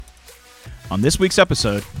On this week's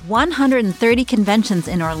episode, 130 conventions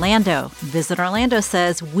in Orlando. Visit Orlando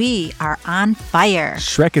says we are on fire.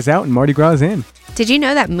 Shrek is out and Mardi Gras is in. Did you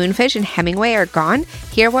know that Moonfish and Hemingway are gone?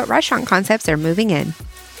 Hear what restaurant concepts are moving in.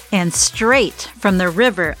 And straight from the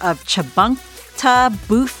river of Chabunkta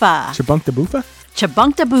Bufa. Chabunkta Bufa?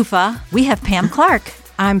 Chabunkta Bufa, we have Pam Clark.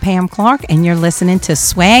 I'm Pam Clark, and you're listening to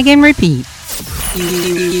Swag and Repeat.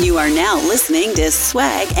 You are now listening to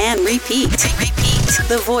Swag and Repeat.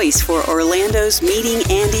 The voice for Orlando's meeting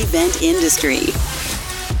and event industry.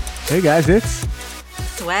 Hey guys, it's...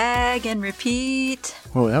 Swag and Repeat.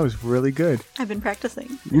 Whoa, that was really good. I've been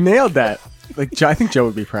practicing. You nailed that. I think Joe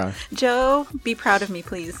would be proud. Joe, be proud of me,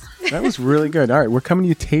 please. That was really good. All right, we're coming to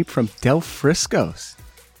you taped from Del Frisco's.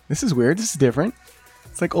 This is weird. This is different.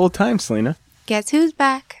 It's like old times, Selena. Guess who's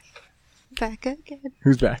back? Back again.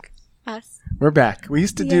 Who's back? Us. We're back. We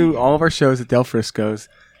used to do all of our shows at Del Frisco's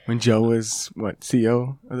when Joe was,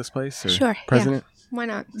 CEO of this place? Or Sure. president? Yeah. Why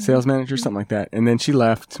not? Sales manager, something like that. And then she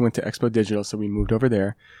left, went to Expo Digital, so we moved over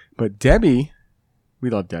there. But Debbie, we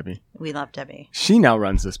love Debbie. We love Debbie. She now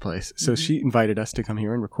runs this place. So she invited us to come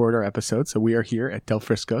here and record our episode. So we are here at Del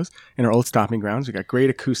Frisco's in our old stomping grounds. We got great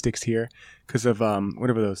acoustics here because of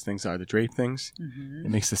whatever those things are, the drape things. Mm-hmm. It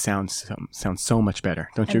makes the sound so much better.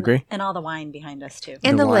 Don't you agree? And all the wine behind us, too.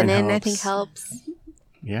 And the wine linen, I helps. think, helps.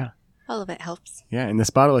 Yeah. All of it helps. Yeah, and this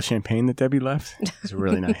bottle of champagne that Debbie left is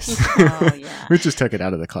really nice. Oh, yeah. We just took it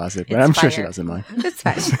out of the closet, but It's I'm sure she fire. doesn't mind. It's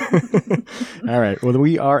fine. All right. Well,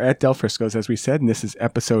 we are at Del Frisco's, as we said, and this is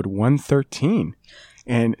episode 113.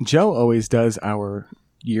 And Joe always does our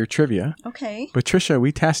year trivia. Okay. But Trisha,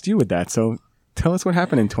 we tasked you with that. So tell us what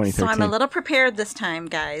happened in 2013. So I'm a little prepared this time,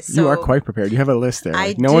 guys. You are quite prepared. You have a list there.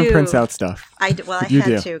 I No one do. prints out stuff. I You had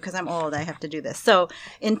do. to because I'm old. I have to do this. So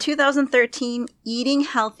in 2013, eating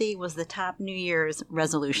healthy was the top New Year's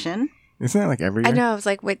resolution. Isn't that like every year? I know. I was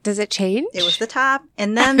like, wait, does it change? It was the top.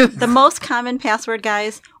 And then the most common password,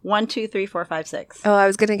 guys, 1, 2, 3, 4, 5, 6. Oh, I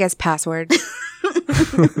was going to guess password.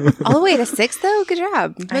 All the way to 6, though? Good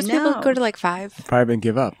job. Most people know. go to like 5. Probably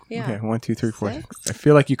give up. Yeah. Okay, 1, 2, 3, 4. 6. I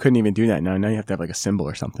feel like you couldn't even do that now. Now you have to have like a symbol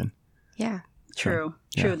or something. Yeah. True.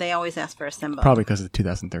 They always ask for a symbol. Probably because of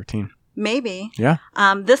 2013. Maybe. Yeah.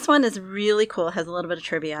 This one is really cool. It has a little bit of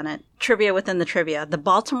trivia on it. Trivia within the trivia. The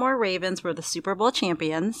Baltimore Ravens were the Super Bowl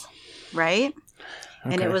champions, right?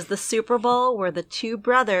 And it Okay. was the Super Bowl where the two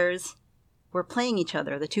brothers were playing each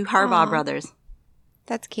other, the two Harbaugh Aw. brothers.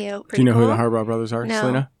 That's cute. Do you know who the cool? Harbaugh brothers are, No,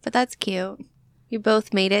 Selena? but that's cute. You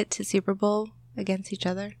both made it to Super Bowl against each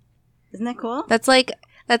other. Isn't that cool? That's like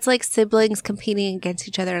siblings competing against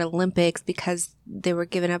each other at Olympics because they were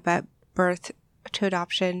given up at birth to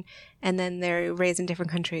adoption, and then they're raised in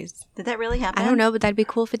different countries. Did that really happen? I don't know, but that'd be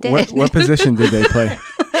cool if it did. What position did they play?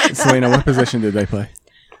 Selena, what position did they play?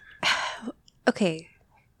 Okay,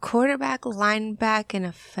 quarterback, linebacker, and a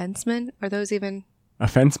fenceman. Are those even A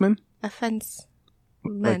fenceman? a fence?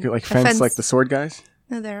 Like fence, like the sword guys?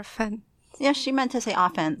 No, they're a fence. Yeah, she meant to say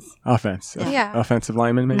offense. Offense. Yeah. Offensive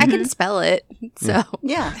lineman, maybe? I can spell it. So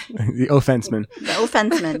Yeah. The offenseman. The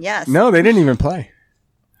offenseman, yes. No, they didn't even play.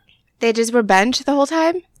 they just were benched the whole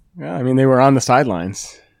time. Yeah, I mean, they were on the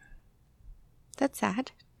sidelines. That's sad.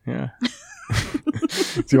 Yeah.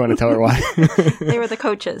 Do you want to tell her why? They were the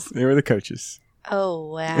coaches. They were the coaches. Oh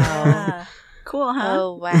wow. Ah, cool, huh?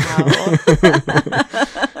 Oh wow.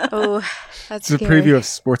 Oh, that's It's a scary. preview of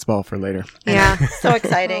sports ball for later. Yeah. So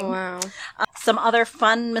exciting. Oh, wow. Some other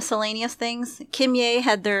fun miscellaneous things. Kim Ye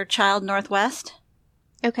had their child Northwest.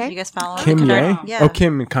 Okay. Did you guys follow it? Kim Ye? Yeah. Oh,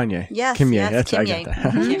 Kim and Kanye. Yes, Kim Ye. yes, That's, Kim I Ye. got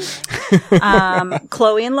that. Mhm.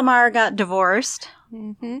 Chloe and Lamar got divorced.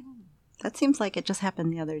 Mm-hmm. That seems like it just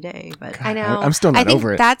happened the other day, but I know. I'm still not I think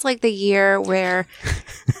over it. that's like the year where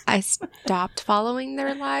I stopped following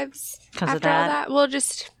their lives 'Cause of after all that? that. Well,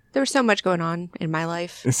 just there was so much going on in my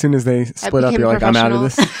life. As soon as they split up, became you're like, I'm out of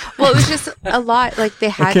professional. this. Well, it was just a lot. Like they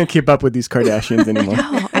I had. can't keep up with these Kardashians anymore.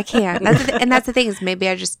 No, I can't. And that's the thing is maybe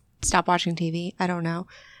I just stopped watching TV. I don't know,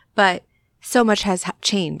 but so much has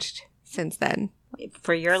changed since then.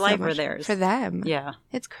 for your So life or much theirs? for them. Yeah.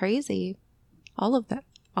 It's crazy. All of that.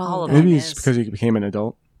 All of that. it. Maybe It it's is. because you became an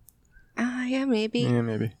adult. Yeah, maybe. Yeah,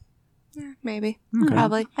 maybe. Yeah, maybe. Okay.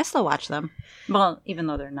 Probably. I still watch them. Well, even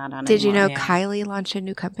though they're not on Did you know anymore. Kylie launched a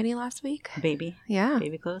new company last week? Baby. Yeah.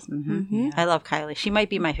 Baby clothes? Mm-hmm. Mhm. I love Kylie. She might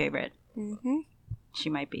be my favorite. Mm-hmm. She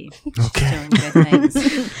might be Okay. doing good things.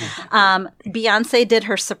 Beyonce did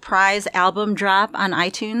her surprise album drop on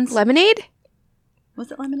iTunes. Lemonade?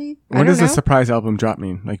 Was it Lemonade? I What don't does the know. surprise album drop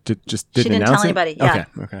mean? Like, just She didn't didn't announce tell it? anybody, yeah.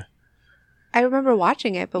 Okay. Okay. I remember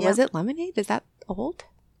watching it, but Yeah. was it Lemonade? Is that old?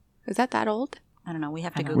 Is that old? I don't know. We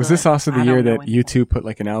have to I don't Google Was this it. also the I year don't know that anything. U2 put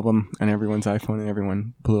like an album on everyone's iPhone and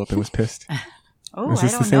everyone blew up and was pissed? Oh, Was I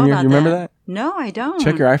this don't the same know year? about You remember that? No, I don't.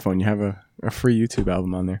 Check your iPhone. You have a free YouTube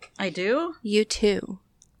album on there. I do? You too.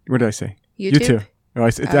 What did I say? YouTube?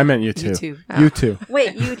 U2. Oh, I meant U2. YouTube. U2.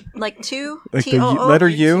 Wait, you like two? Like the T-O-O? letter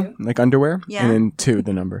U, like underwear, Yeah. and then 2,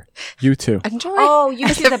 the number. U2. Enjoy. Oh, you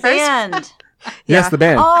two, the first- band. Yes, the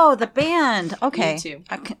band. Oh, the band. Okay.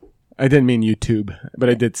 U2. Okay. I didn't mean YouTube, but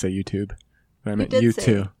I did say YouTube. But I meant did U2.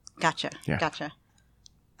 say- Gotcha. Yeah. Gotcha.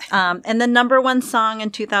 And the number one song in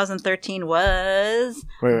 2013 was.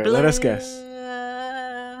 Wait, let us guess.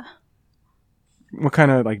 What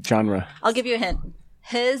kind of like genre? I'll give you a hint.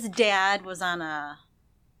 His dad was on a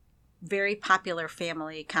very popular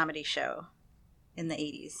family comedy show in the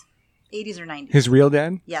 80s. 80s or 90s. His real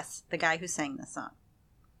dad? Yes, the guy who sang this song.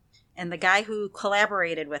 And the guy who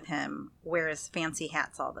collaborated with him wears fancy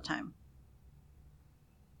hats all the time.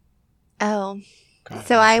 Oh. God,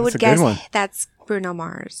 So I that's would a good guess one. that's Bruno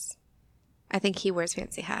Mars. I think he wears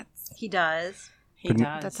fancy hats. He does. He But-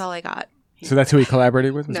 does. That's all I got. So that's who he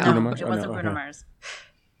collaborated with? Was No, Bruno No, Mars? it Oh, wasn't no, Bruno okay. Mars.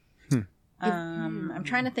 I'm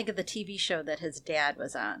trying to think of the TV show that his dad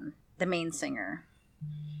was on. The main singer.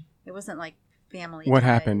 It wasn't like Family What Ties.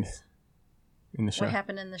 happened in the show? What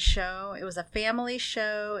happened in the show? It was a family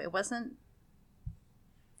show. It wasn't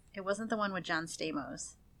the one with John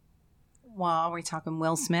Stamos. Well, are we talking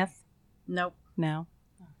Will Smith? Nope. No.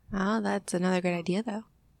 Oh, that's another good idea, though.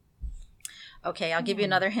 Okay, I'll give you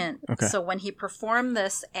another hint. Okay. So when he performed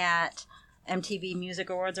this at MTV Music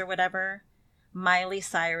Awards or whatever, Miley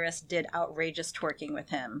Cyrus did outrageous twerking with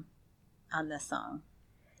him on this song.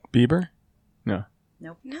 Bieber? No.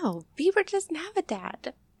 No, Bieber doesn't have a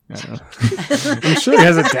dad. I don't know. I'm sure he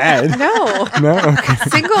has a dad. No. No? Okay.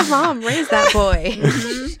 Single mom raised that boy.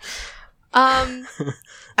 I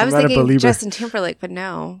I'm was not a thinking believer. Justin Timberlake, but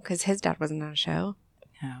no, because his dad wasn't on a show.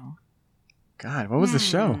 No. God, what was the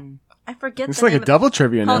show? I forget It's the like a name of- double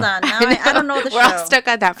trivia now. Hold on. Now I don't know the show. We're all stuck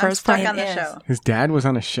on that I'm first stuck part. on the It is. show. His dad was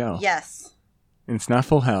on a show. Yes. And it's not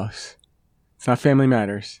Full House. It's not Family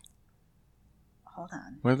Matters. Hold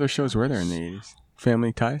on. What other shows were there in the 80s?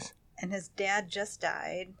 Family Ties? And his dad just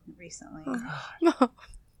died recently.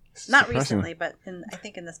 This is Not depressing. recently, but I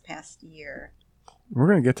think in this past year. We're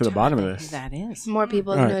going to get to the bottom of Who this. that is? More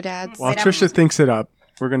people All with right. no dads. While Wait, Trisha I'm- thinks it up,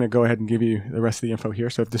 we're going to go ahead and give you the rest of the info here.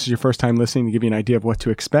 So if this is your first time listening, to give you an idea of what to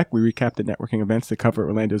expect, we recap the networking events that cover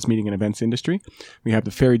Orlando's meeting and events industry. We have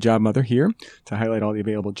the Fairy Job Mother here to highlight all the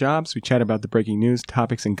available jobs. We chat about the breaking news,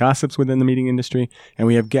 topics, and gossips within the meeting industry. And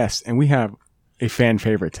we have guests. And we have a fan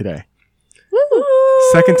favorite today.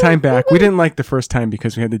 Second time back. We didn't like the first time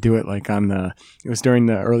because we had to do it like it was during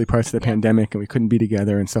the early parts of the pandemic and we couldn't be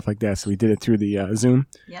together and stuff like that. So we did it through the Zoom.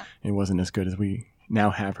 Yeah. It wasn't as good as we now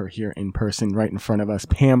have her here in person right in front of us.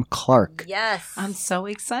 Pam Clark. Yes. I'm so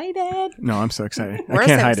excited. No, I'm so excited. We're I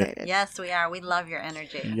can't so hide excited. Yes, we are. We love your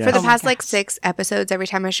energy. Yes. For the Oh my past like gosh. 6 episodes, every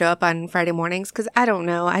time I show up on Friday mornings, because I don't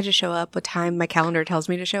know, I just show up what time my calendar tells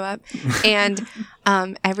me to show up. And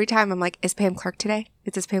every time I'm like, is Pam Clark today?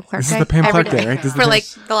 Is this Pam Clark This day? is the Pam Every Clark day, right? This is For the- like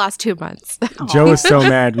the last 2 months. Joe is so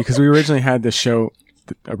mad because we originally had this show.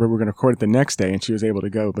 We were going to record it the next day, and she was able to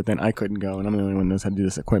go, but then I couldn't go, and I'm the only one who knows how to do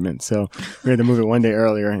this equipment. So we had to move it one day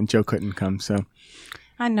earlier, and Joe couldn't come. So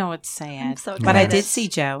I know it's sad. I'm so but I excited. did see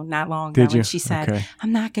Joe not long ago. Did you? And she said, Okay.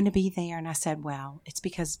 I'm not going to be there. And I said, well, it's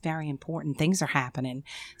because very important things are happening.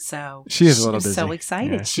 So She is a little was so busy.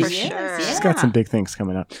 excited. Yeah, she For is. sure. Yeah. she's got some big things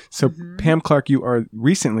coming up. So Pam Clark, you are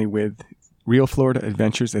recently with Real Florida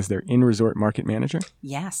Adventures as their in-resort market manager.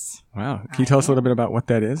 Yes. Wow. Can you tell us a little bit about what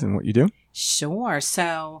that is and what you do? Sure.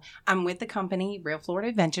 So I'm with the company, Real Florida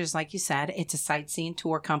Adventures, like you said. It's a sightseeing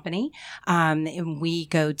tour company. And we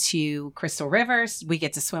go to Crystal Rivers. We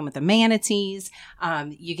get to swim with the manatees.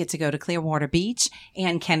 You get to go to Clearwater Beach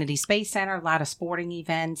and Kennedy Space Center. A lot of sporting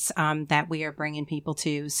events that we are bringing people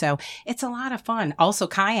to. So it's a lot of fun. Also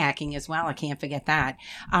kayaking as well. I can't forget that.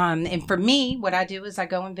 And for me, what I do is I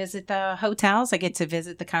go and visit the hotels. I get to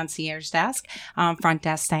visit the concierge desk, front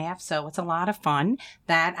desk staff. So it's a lot of fun.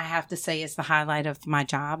 That I have to say is the highlight of my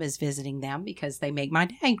job is visiting them because they make my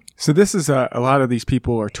day. So this is a lot of these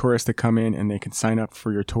people are tourists that come in and they can sign up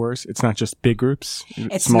for your tours. It's not just big groups.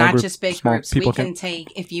 It's small not group- just big small groups. We people can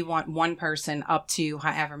take, if you want one person, up to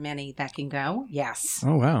however many that can go. Yes.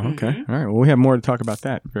 Oh, wow. Okay. Mm-hmm. All right. Well, we have more to talk about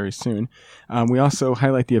that very soon. We also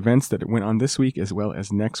highlight the events that went on this week as well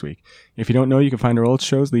as next week. If you don't know, you can find our old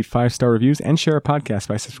shows, leave 5-star reviews, and share a podcast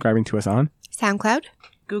by subscribing to us on SoundCloud,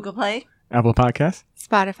 Google Play, Apple Podcasts,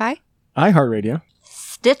 Spotify, iHeartRadio.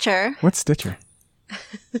 Stitcher, What's Stitcher?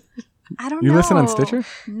 I don't You know. listen on Stitcher?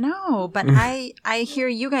 No, but I hear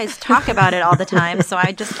you guys talk about it all the time, so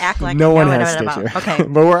I just act like No I one know has what it's Stitcher. about. Okay.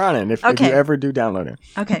 But we're on it if you Okay. ever do download it.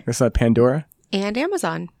 Okay. It's Pandora. And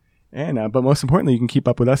Amazon. And but most importantly, you can keep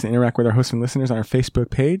up with us and interact with our hosts and listeners on our Facebook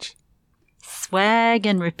page. Swag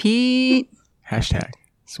and repeat. Hashtag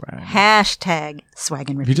swag. Hashtag swag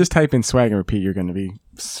and If you repeat. just type in swag and repeat, you're going to be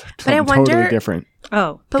But I something totally wonder- different.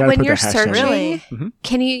 Oh. But Gotta when put you're the hashtag. searching, Really?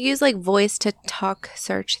 can you use like voice to talk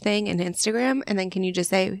search thing in Instagram? And then can you just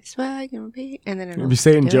say swag and repeat? And then it'll If you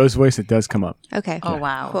say it in do Joe's voice, it does come up. Okay. Oh,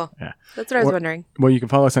 wow. Cool. Yeah. That's what I was Or- wondering. Well, you can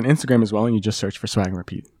follow us on Instagram as well, and you just search for swag and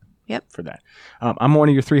repeat. Yep. For that. I'm one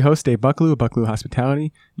of your 3 hosts, Dave Bucklew of Bucklew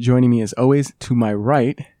Hospitality. Joining me as always to my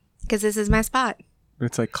right. Because this is my spot.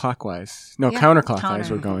 It's like clockwise. No, Yeah. counterclockwise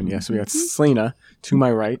Counter. we're going. Yes, we got Selena to my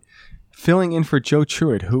right, filling in for Joe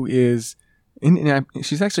Truitt, who is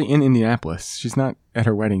she's actually in Indianapolis. She's not at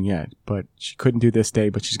her wedding yet, but she couldn't do this day,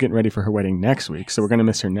 but she's getting ready for her wedding next week. So we're going to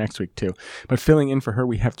miss her next week too. But filling in for her,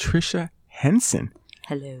 we have Trisha Henson,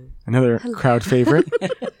 Hello. another crowd favorite.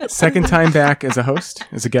 Second time back as a host,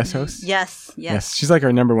 as a guest host. Yes. Yes. She's like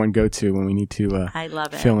our number one go-to when we need to I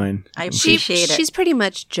love it. fill in. I appreciate it. She's pretty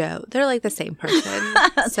much Joe. They're like the same person.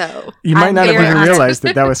 So You might I'm not have very even honored. realized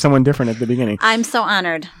that was someone different at the beginning. I'm so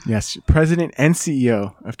honored. Yes, President and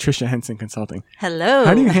CEO of Trisha Henson Consulting. Hello.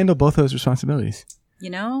 How do you handle both those responsibilities? You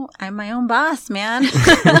know, I'm my own boss, man.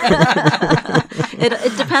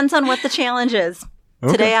 it depends on what the challenge is.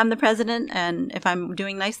 Okay. Today I'm the president, and if I'm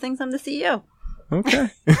doing nice things, I'm the CEO. Okay.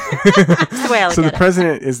 That's the way I look So the at it.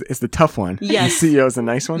 president is the tough one. Yes. The CEO is the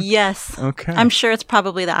nice one? Yes. Okay. I'm sure it's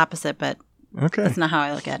probably the opposite, but Okay. that's not how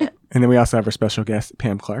I look at it. And then we also have our special guest,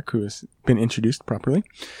 Pam Clark, who has been introduced properly.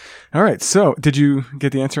 All right. So did you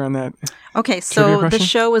get the answer on that? Okay, Trivia so the question?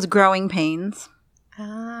 show is Growing Pains.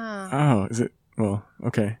 Oh, is it? Well,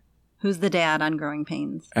 okay. Who's the dad on Growing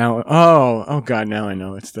Pains? Alan. Oh, God. Now I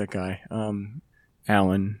know. It's that guy.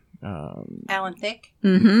 Alan. Alan Thicke.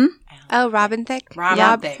 Mm-hmm. Oh, Robin Thicke.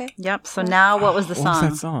 Robin Thicke. Yep. So now what was the What song?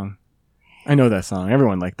 was that song? I know that song.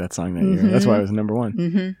 Everyone liked that song that year. That's why it was number one.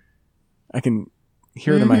 Mm-hmm. I can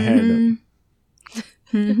hear it in my head.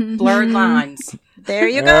 Mm-hmm. Blurred Lines. There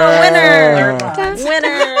you go, Ah. winner! Lines.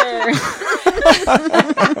 Winner!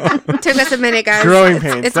 Took us a minute, guys. Growing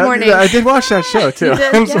It's- Pains. It's That- morning. I did watch that show too.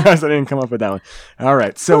 did? I'm surprised I didn't come up with that one. All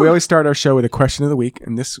right. So we always start our show with a question of the week.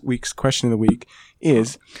 And this week's question of the week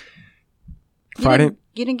is Friday.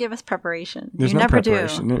 You didn't give us preparation. There's you no never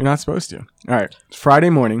preparation. do. You're not supposed to. All right. Friday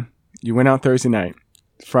morning. You went out Thursday night.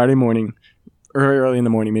 Friday morning, early in the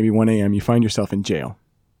morning, maybe 1 a.m., you find yourself in jail.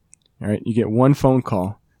 All right. You get one phone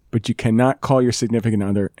call, but you cannot call your significant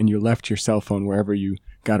other, and you left your cell phone wherever you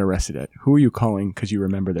got arrested at. Who are you calling because you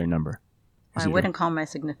remember their number? Is I it wouldn't call my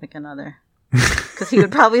significant other because he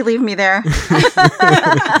would probably leave me there.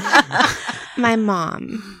 My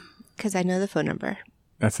mom. Because I know the phone number.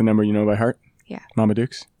 That's the number you know by heart? Yeah. Mama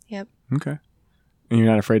Dukes? Yep. Okay. And you're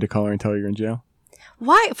not afraid to call her and tell her you're in jail?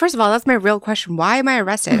 Why? First of all, that's my real question. Why am I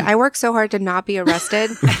arrested? I work so hard to not be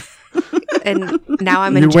arrested. And now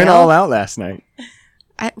I'm in You jail. went all out last night.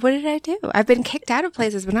 What did I do? I've been kicked out of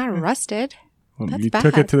places, but not arrested. Well, That's you bad.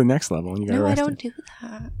 took it to the next level and you got No, I arrested. don't do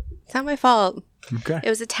that. It's not my fault. Okay. It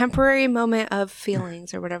was a temporary moment of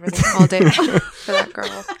feelings or whatever they called it for that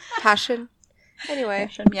girl. Passion. Anyway.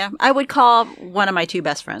 Yeah, I would call one of my two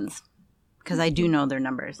best friends because I do know their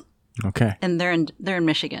numbers, Okay. and they're in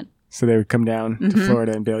Michigan So they would come down Mm-hmm. to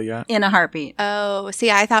Florida and bail you out? in a heartbeat. Oh, see,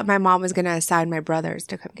 I thought my mom was going to assign my brothers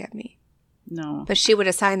to come get me. No, But she would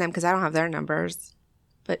assign them because I don't have their numbers.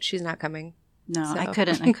 But she's not coming. no, So- I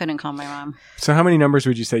couldn't call my mom. So how many numbers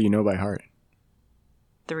would you say you know by heart?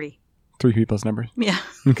 3. 3 people's numbers? Yeah.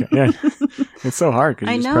 Okay. Yeah. It's so hard because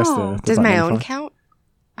I you just press know. the Does button my on the own phone. count?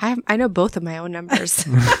 I know both of my own numbers.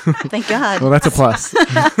 Thank God. Well, that's a plus.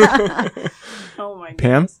 Oh my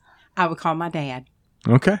Pam? I would call my dad.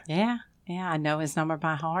 Okay. Yeah. Yeah. I know his number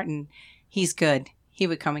by heart, and he's good. He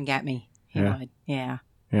would come and get me. He Yeah. would. Yeah.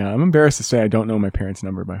 Yeah. I'm embarrassed to say I don't know my parents'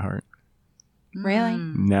 number by heart. Really?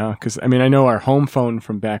 No, because I mean, I know our home phone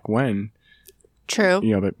from back when, True.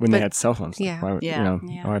 you know, but when they But- had cell phones. yeah. Why would, Yeah. You know,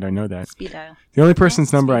 Yeah. why would I know that? Speed dial. The only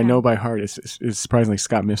person's number I speak know up. by heart is surprisingly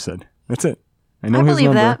Scott Mifsud. That's it. I know I his believe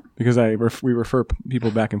number that. because we refer people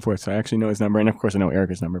back and forth. So I actually know his number, and of course I know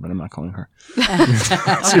Erica's number, but I'm not calling her.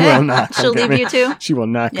 She will not. come She'll get leave me. you too? She will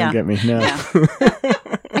not come Yeah. get me. No. Yeah.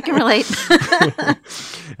 I can relate.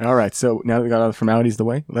 All right. So now that we got all the formalities the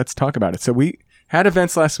way, let's talk about it. So we had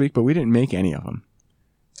events last week, but we didn't make any of them.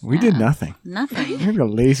 We did nothing. Nothing. We're the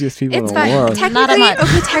laziest people It's in the fine. world. Not Technically, much.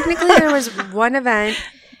 okay, technically there was one event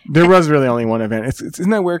There was really only one event. Isn't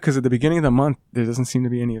that weird? Because at the beginning of the month, there doesn't seem to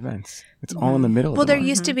be any events. It's all in the middle Well, of the there month.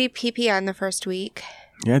 used to be PP on the first week.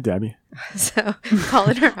 Yeah, Debbie. So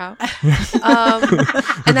calling her out.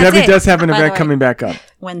 And that's Debbie it. does have an By the event way- coming back up.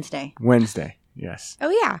 Wednesday. Yes. Oh,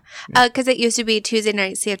 yeah. Because it used to be Tuesday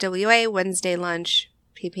night CFWA, Wednesday lunch,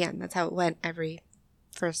 PPN. That's how it went every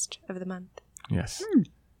first of the month. Yes.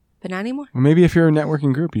 But not anymore. Well, maybe if you're a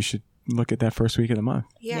networking group, you should look at that first week of the month.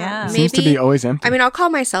 Yeah. It Maybe. seems to be always empty. I mean, I'll call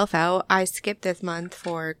myself out. I skipped this month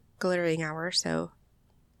for glittering hour, so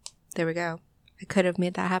there we go. I could have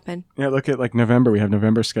made that happen. Yeah, look at like November. We have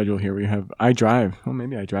November schedule here. We have iDrive. Well,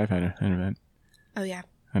 maybe iDrive had an event. Oh, yeah.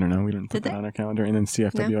 I don't know. We didn't put Did that they? on our calendar. And then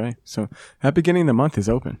CFWA. So that beginning of the month is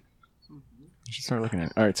open. You should start looking at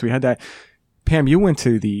it. All right. So we had that. Pam, you went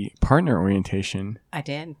to the partner orientation. I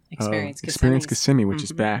did. Experience Experience Kissimmee. Kissimmee, which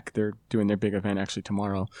is back. They're doing their big event actually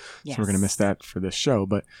tomorrow. Yes. So we're going to miss that for this show.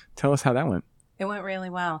 But tell us how that went. It went really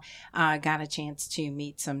well. Got a chance to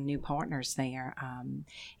meet some new partners there.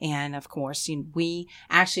 And of course, we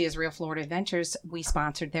actually, as Real Florida Adventures, we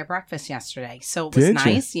sponsored their breakfast yesterday. So it was Did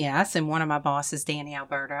you? nice. Yes. And one of my bosses, Danny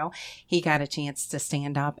Alberto, he got a chance to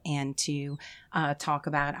stand up and to talk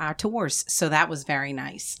about our tours. So that was very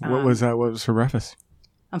nice. What was for breakfast?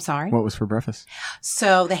 I'm sorry. What was for breakfast?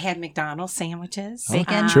 So they had McDonald's sandwiches.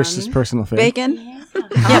 Bacon. Trish's personal favorite. Bacon. Yeah.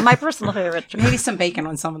 Yeah, my personal favorite. Maybe some bacon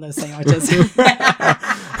on some of those sandwiches.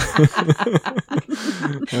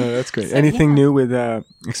 That's great. So, Anything yeah. new with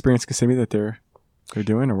Experience Kissimmee that they're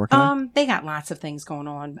doing or working on? They got lots of things going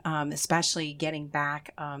on, especially getting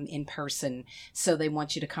back in person. So they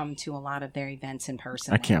want you to come to a lot of their events in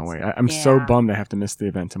person. I can't now. wait. I'm so Yeah. bummed I have to miss the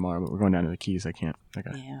event tomorrow, but we're going down to the Keys. I can't.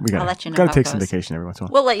 Yeah. We gotta, I'll let you know gotta how it take some goes. vacation every once in a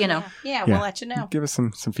while. We'll let you know. Yeah, Yeah. we'll let you know. Give us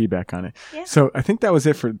some feedback on it. Yeah. So I think that was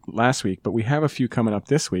it for last week, but we have a few coming up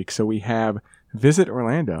this week. So we have Visit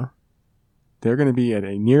Orlando. They're going to be at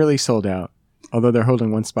a nearly sold out, although they're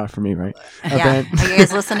holding one spot for me, right? Yeah. Event. Are you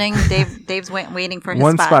guys listening? Dave's waiting for his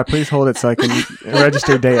One spot. spot. Please hold it so I can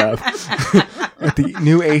register day of at the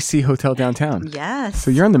new AC Hotel downtown. Yes.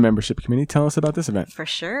 So you're on the membership committee. Tell us about this event. For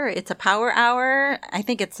sure. It's a power hour. I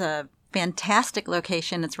think it's a fantastic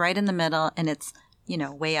location. It's right in the middle and it's,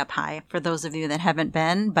 way up high for those of you that haven't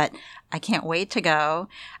been, but I can't wait to go.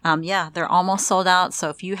 They're almost sold out. So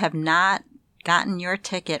if you have not gotten your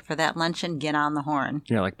ticket for that luncheon, get on the horn.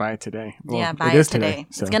 Yeah, like buy it today. Well, Buy it it is today.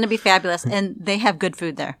 so It's going to be fabulous. And they have good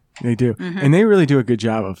food there. They do. And they really do a good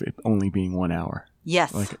job of it only being 1 hour.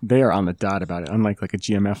 Yes. Like they are on the dot about it, unlike like a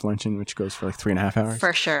GMF luncheon, which goes for like 3.5 hours.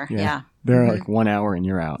 For sure. Yeah. They're like 1 hour and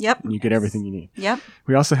you're out. Yep. And you get everything you need. Yep.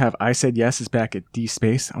 We also have I Said Yes is back at D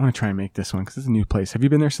Space. I want to try and make this one because it's a new place. Have you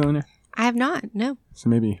been there, Selena? I have not. No. So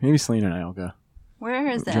maybe Selena and I will go. Where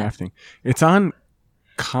is that? Drafting. It's on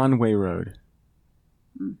Conway Road,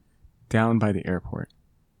 down by the airport.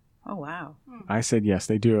 Oh, wow. I Said Yes.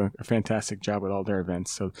 They do a fantastic job with all their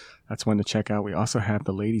events, so that's one to check out. We also have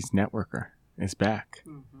the Ladies Networker is back.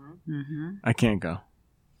 Mm-hmm. I can't go.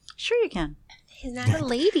 Sure you can. He's not a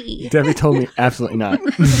lady. Debbie told me absolutely not.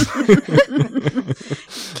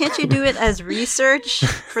 Can't you do it as research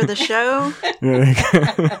for the show?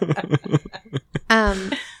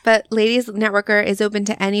 But Ladies Networker is open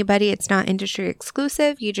to anybody. It's not industry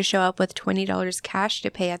exclusive. You just show up with $20 cash to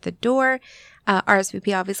pay at the door.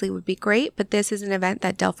 RSVP obviously would be great, but this is an event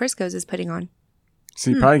that Del Frisco's is putting on. So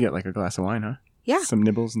you probably get like a glass of wine, huh? Yeah. Some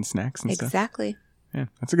nibbles and snacks and stuff. Exactly. Yeah,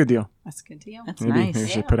 that's a good deal. That's a good deal. That's Maybe nice. you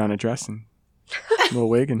should put on a dress and a little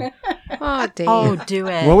wig. And Oh, Dave. Oh, do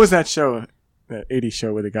it. what was that show? That 80s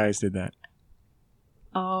show where the guys did that.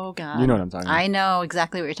 Oh, God. You know what I'm talking about. I know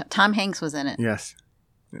exactly what you're talking Tom Hanks was in it. Yes.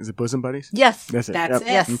 Is it Bosom Buddies? Yes. That's it. That's Yep. it.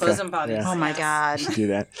 Yes. Okay. Bosom buddies. Yeah. Oh, my Yes. God. Should do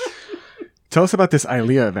that. Tell us about this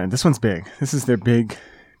ILEA event. This one's big. This is their big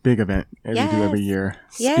event they do every Yes. year.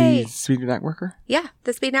 Yay. Speed Networker? Yeah,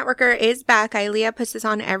 the Speed Networker is back. ILEA puts this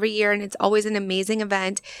on every year, and it's always an amazing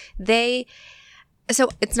event. So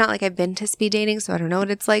it's not like I've been to speed dating, so I don't know what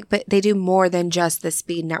it's like, but they do more than just the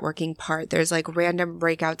speed networking part. There's like random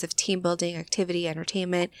breakouts of team building, activity,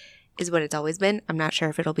 entertainment is what it's always been. I'm not sure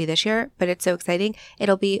if it'll be this year, but it's so exciting.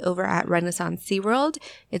 It'll be over at Renaissance SeaWorld.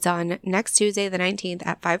 It's on next Tuesday, the 19th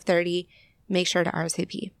at 5:30. Make sure to RSVP. I'm going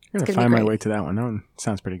to It's gonna be find my great. way to that one. That one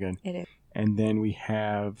sounds pretty good. It is. And then we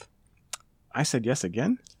have I Said Yes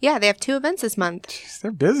again? Yeah, they have 2 events this month. Jeez,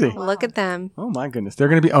 they're busy. Look at them. Oh my goodness. They're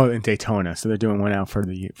going to be, in Daytona. So they're doing one out for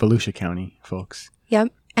the Volusia County folks.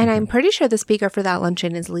 Yep. And I'm pretty sure the speaker for that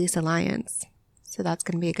luncheon is Lisa Lyons. So that's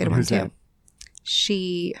going to be a good And one who's too. that?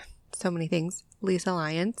 So many things. Lisa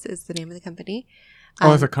Lyons is the name of the company.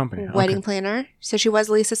 Oh, it's a company. Wedding Okay. planner. So she was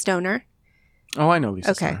Lisa Stoner. Oh, I know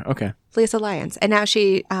Lisa. Okay. Starr. Okay. Lisa Lyons. And now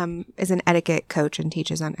she is an etiquette coach and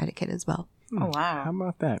teaches on etiquette as well. Oh, wow. How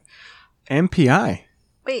about that? MPI.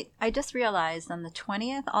 Wait, I just realized on the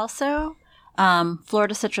 20th also,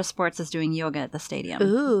 Florida Citrus Sports is doing yoga at the stadium.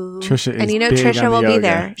 Ooh. Trisha is and you know big Trisha on the will be yoga.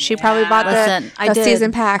 there. She probably bought Listen, the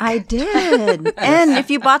season pack. I did. And if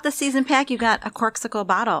you bought the season pack, you got a Corksicle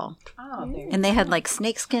bottle. Oh, there And they had like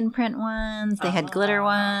snakeskin print ones. They had glitter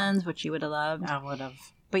ones, which you would have loved. I would have.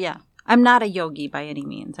 But yeah, I'm not a yogi by any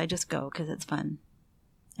means. I just go because it's fun.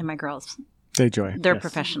 And my girls, They joy. they're Yes.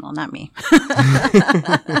 professional, not me.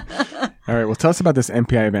 All right. Well, tell us about this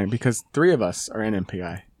MPI event because 3 of us are in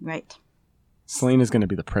MPI. Right. Selena is going to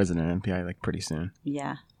be the president of MPI like pretty soon.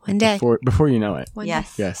 Yeah. One day. Before you know it. One day.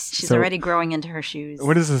 Yes. Yes. She's So- already growing into her shoes.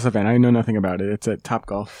 What is this event? I know nothing about it. It's at Top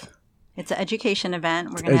Golf. It's an education event.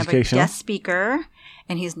 We're going to have a educational? guest speaker,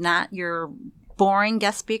 and he's not your boring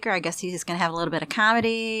guest speaker. I guess he's going to have a little bit of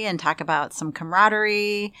comedy and talk about some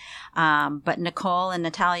camaraderie. But Nicole and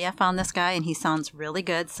Natalia found this guy, and he sounds really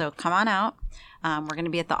good. So come on out. We're going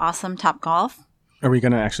to be at the awesome Top Golf. Are we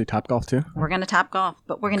going to actually Top Golf too? We're going to Top Golf,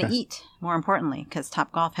 but we're going to eat, more importantly, because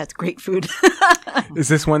Top Golf has great food. Is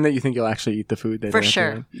this one that you think you'll actually eat the food? That For they have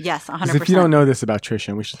sure. there? Yes, 100%. 'Cause if you don't know this about Trisha,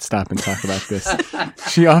 and we should stop and talk about this.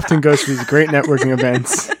 She often goes to these great networking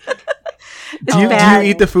events. Do you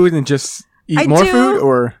eat the food and just eat I more do. food,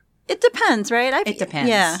 or It depends, right? It depends.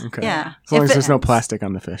 Yeah. okay? Yeah. As long If as there's no depends. plastic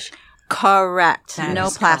on the fish. Correct. That No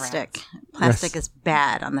is plastic. correct. Plastic Yes. is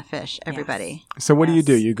bad on the fish, everybody. So what do you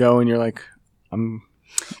do? Yes. You go and you're like, If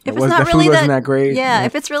the it's not food really wasn't that great. Yeah,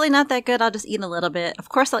 if it's really not that good, I'll just eat a little bit. Of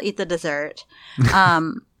course, I'll eat the dessert.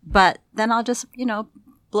 But then I'll just,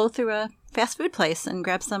 blow through a fast food place and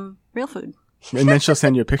grab some real food. And then she'll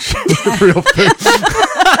send you a picture of the real food.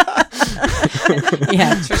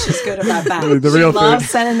 Yeah, Trisha's good about that. The She real loves food.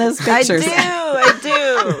 sending those pictures.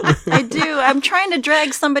 I do. I'm trying to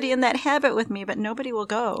drag somebody in that habit with me, but nobody will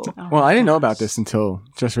go. Well, I didn't know about this until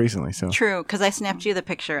just recently. So True, because I snapped you the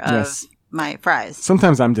picture of Yes. my fries.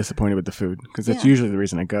 sometimes I'm disappointed with the food because that's Yeah. usually the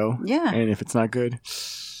reason I go. Yeah. And if it's not good,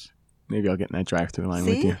 maybe I'll get in that drive-through line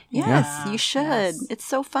with See? you. Yes, you should. Yes. It's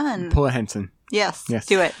so fun. Pull a Henson. Yes, Yes.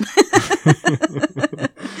 do it.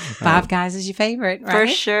 Five Guys is your favorite, right? For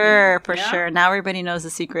sure, for Yeah. sure. Now everybody knows the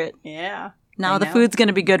secret. Yeah. Now I the know. food's going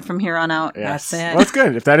to be good from here on out. Yes. That's it. Well, it's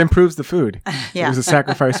good if that improves the food. Yeah. It was a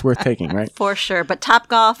sacrifice worth taking, right? For sure. But Top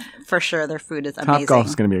Golf, for sure, their food is amazing. Top Golf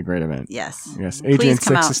is going to be a great event. Yes. Yes. Please Adrian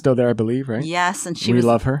come Six out. is still there, I believe, right? Yes, and We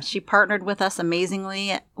love her. She partnered with us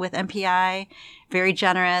amazingly with MPI. Very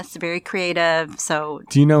generous, very creative. So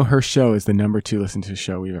Do you know her show is the number 2 listened to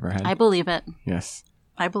show we've ever had? I believe it. Yes.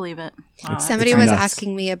 I believe it. Somebody It's was nuts.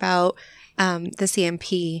 asking me about the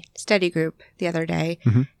CMP study group the other day.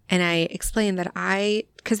 Mhm. And I explained that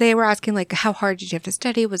because they were asking, like, how hard did you have to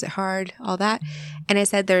study? Was it hard? All that. And I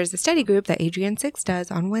said, there's a study group that Adrian Six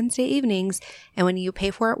does on Wednesday evenings. And when you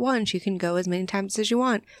pay for it once, you can go as many times as you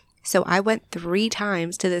want. So I went 3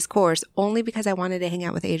 times to this course only because I wanted to hang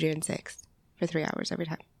out with Adrian Six for 3 hours every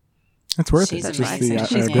time. That's worth She's it. Just amazing. the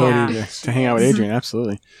She's ability good. to hang out with Adrian.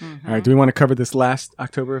 Absolutely. All right. Do we want to cover this last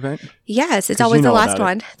October event? Yes, it's 'Cause always you the know last about it.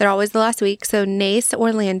 one. They're always the last week. So NACE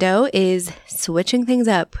Orlando is switching things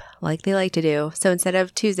up like they like to do. So instead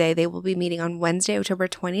of Tuesday, they will be meeting on Wednesday, October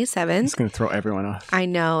 27th. It's going to throw everyone off. I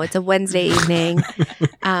know. It's a Wednesday evening.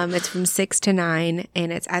 It's from 6 to 9,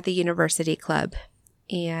 and it's at the University Club.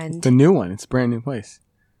 And The new one. It's a brand new place.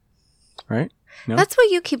 Right? No? that's what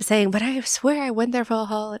you keep saying, but I swear I went there for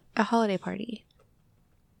a holiday party.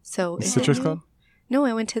 So The is Citrus it new? Club? No,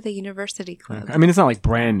 I went to the University Club. Okay. I mean, it's not like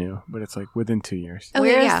brand new, but it's like within 2 years. Oh,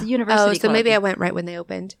 Where's yeah. the University Oh, so Club? maybe I went right when they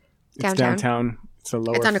opened. It's Downtown. downtown. It's a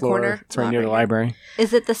lower It's on a floor. corner It's right lot near the right here. library.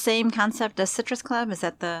 Is it the same concept as Citrus Club? Is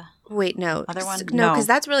that the... Wait, no. Other one? No, No. because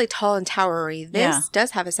that's really tall and towery. This Yeah.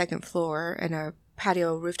 does have a second floor and a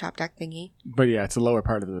patio rooftop deck thingy. But yeah, it's a lower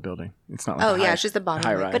part of the building. It's not like Oh, a yeah, high- it's just the bottom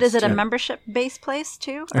high right. rise. But is it a Yeah. membership-based place,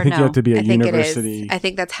 too? I Or think no? you have to be a I think university. it is. I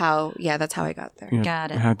think that's how I got there. You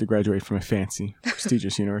Got it. have to graduate from a fancy,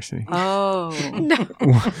 prestigious university. Oh.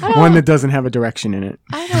 One that doesn't have a direction in it.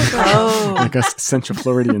 I don't know. Oh. Like us Central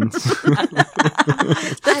Floridians.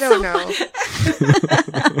 I don't know.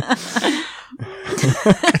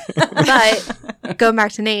 But going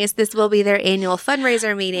back to NACE, this will be their annual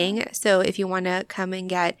fundraiser meeting. So if you want to come and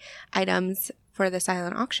get items for the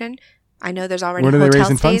silent auction, I know there's already What are they hotel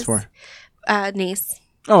raising funds stays. for? NACE.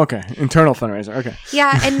 Oh, okay. Internal fundraiser. Okay.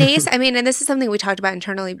 Yeah, and NACE, I mean, and this is something we talked about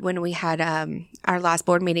internally when we had our last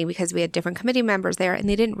board meeting because we had different committee members there, and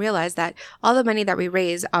they didn't realize that all the money that we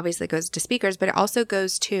raise obviously goes to speakers, but it also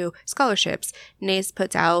goes to scholarships. NACE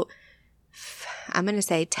puts out I'm going to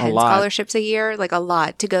say 10 lot. scholarships a year, like a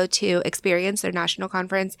lot, to go to Experience, their national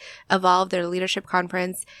conference, Evolve, their leadership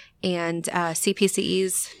conference, and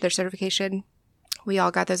CPCE's, their certification. We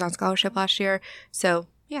all got those on scholarship last year. So,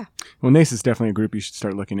 yeah. Well, NACE is definitely a group you should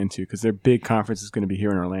start looking into because their big conference is going to be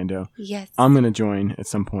here in Orlando. Yes. I'm going to join at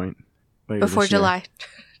some point later Before this year. July.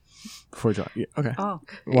 Before July. Yeah, okay. Oh,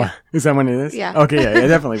 What? Is that when it is? Yeah. Okay, yeah,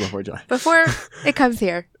 definitely before July. Before it comes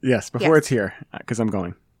here. Yes, before Yes. it's here because I'm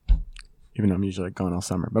going. Even though I'm usually gone all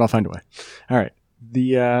summer, but I'll find a way. All right.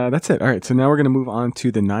 That's it. All right. So now we're going to move on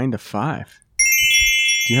to the 9 to 5.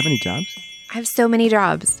 Do you have any jobs? I have so many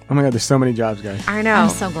jobs. Oh my God, there's so many jobs, guys. I know. I'm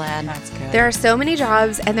so glad. That's good. There are so many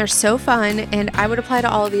jobs, and they're so fun, and I would apply to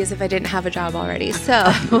all of these if I didn't have a job already. So,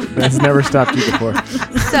 That's never stopped you before.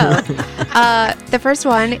 the first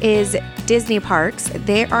one is Disney Parks.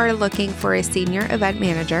 They are looking for a senior event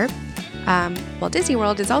manager. Well, Disney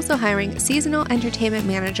World is also hiring seasonal entertainment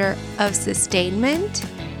manager of sustainment.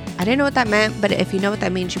 I didn't know what that meant, but if you know what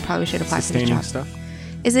that means, you probably should apply for this Sustaining job. stuff.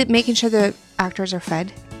 Is it making sure the actors are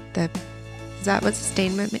fed? Is that what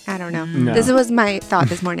sustainment? I don't know. No. This was my thought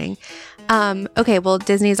this morning. Okay, well,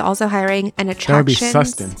 Disney is also hiring an That would be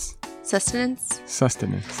attractions sustenance.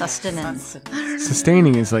 sustenance. Sustenance.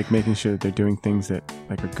 Sustaining is like making sure that they're doing things that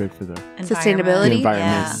like are good for the Sustainability? the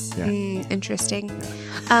environment. Yeah. Yeah. Interesting.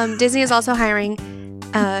 Disney is also hiring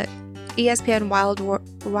ESPN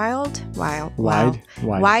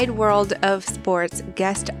Wide World of Sports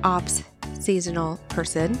guest ops seasonal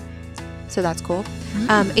person. So that's cool.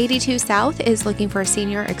 82 South is looking for a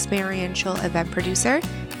senior experiential event producer.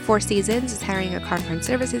 Four Seasons is hiring a conference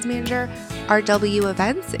services manager. RW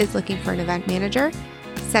Events is looking for an event manager.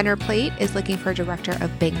 Center Plate is looking for a director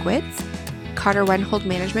of banquets. Carter Wenhold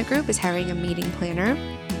Management Group is hiring a meeting planner.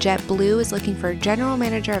 JetBlue is looking for a general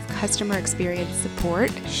manager of customer experience support.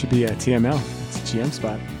 Should be at TML. It's a GM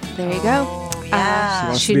spot. There you go. yeah.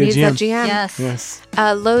 wants She to be a needs GM. that GM. Yes. Yes.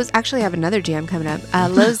 Lowe's, actually I have another GM coming up.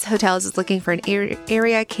 Lowe's Hotels is looking for an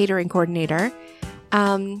area catering coordinator.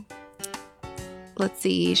 Let's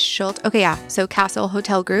see, Schultz. Okay, yeah. So Castle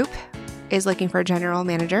Hotel Group is looking for a general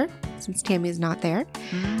manager since Tammy is not there.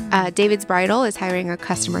 David's Bridal is hiring a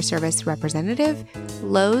customer service representative.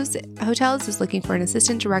 Lowe's Hotels is looking for an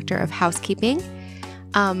assistant director of housekeeping.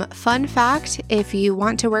 Fun fact, if you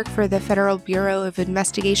want to work for the Federal Bureau of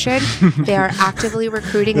Investigation, they are actively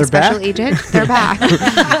recruiting a They're special back? agent. They're back.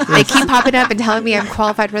 They keep popping up and telling me I'm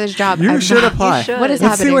qualified for this job. You I'm should not. apply. should. What is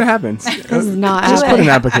Let's see happening? what happens. This is not Just put happening.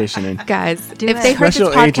 an application in. Guys, Do if it. they heard this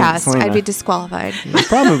Special Agent podcast, Selena. I'd be disqualified.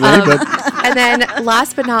 Probably, but And then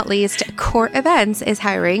last but not least, Court Events is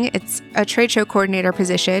hiring. It's a trade show coordinator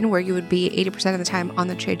position where you would be 80% of the time on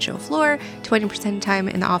the trade show floor, 20% of the time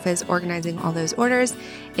in the office organizing all those orders.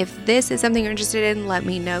 If this is something you're interested in, let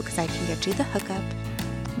me know because I can get you the hookup.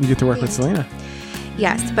 you get to work with Selena.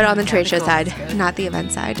 Yes, but on the trade be show cool. side, That's good. not the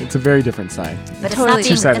event side. It's a very different side. But Totally it's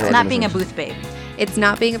two-sided not being a organization. booth babe. It's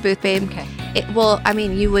not being a booth babe. Okay.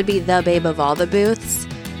 You would be the babe of all the booths,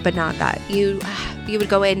 but not that. You would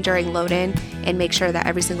go in during load-in and make sure that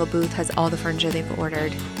every single booth has all the furniture they've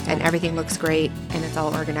ordered and everything looks great and it's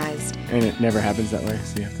all organized. And it never happens that way,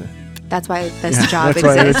 so you have to. That's why this Yeah, job that's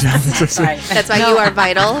why the exists. job exists. Right. That's why you are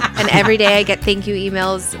vital. And every day I get thank you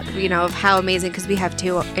emails, of how amazing, because we have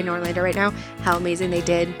two in Orlando right now, how amazing they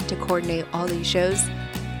did to coordinate all these shows.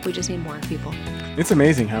 We just need more people. It's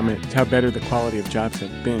amazing how better the quality of jobs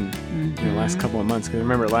have been in the last couple of months. Because I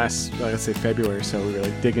remember let's say February or so, we were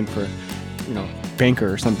like digging for,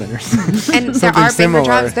 banker or something. Or And there something are bigger similar.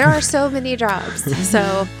 jobs. There are so many jobs.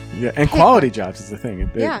 So Yeah, and quality jobs is the thing.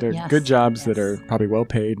 They're, Yeah. they're Yes. good jobs that are probably well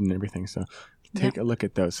paid and everything. So take a look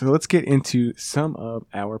at those. So let's get into some of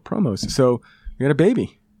our promos. So we got a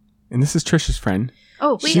baby, and this is Trisha's friend.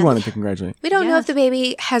 Oh, She wanted to congratulate. we don't know if Yes. the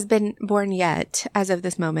baby has been born yet as of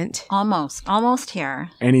this moment. almost here.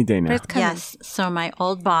 Any day now. But it's coming. Yes. So my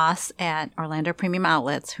old boss at Orlando Premium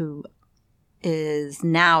Outlets, who is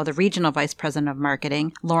now the regional vice president of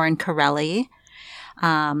marketing, Lauren Corelli,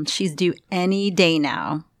 she's due any day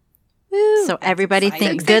now. Woo. So everybody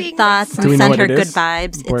exciting. think good thoughts Do we and know send what her it good is?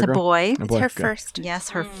 vibes. Boy or It's a girl? boy. A It's boy, her good. first. Yes,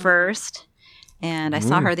 her first. And I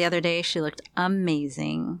saw her the other day. She looked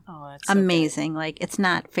amazing. Oh, that's so good. Amazing. Like, it's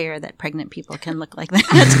not fair that pregnant people can look like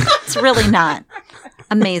that. It's really not.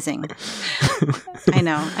 Amazing. I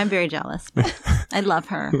know. I'm very jealous, but I love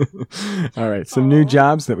her. All right. Some new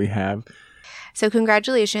jobs that we have. So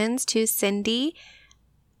congratulations to Cindy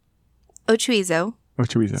Ochuizo. Oh,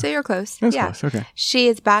 Chorizo. So you're close. That's yeah. close. Okay. She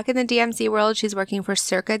is back in the DMC world. She's working for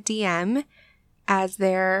Circa DM as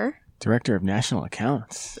their Director of National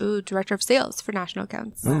Accounts. director of sales for national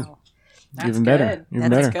accounts. Ooh. That's Even better. good. Even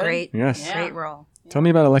That's better. great. Yes. Yeah. Great role. Tell me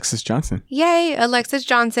about Alexis Johnson. Yay, Alexis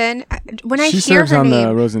Johnson. When I She hear serves her on the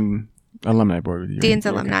name, Rosen Alumni Board with you. right? Dean's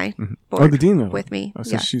Okay. Alumni Mhm. Board Oh, the Dean level. with me. Oh,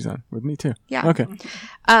 so Yeah. she's on with me too. Yeah. Okay.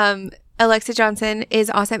 Alexis Johnson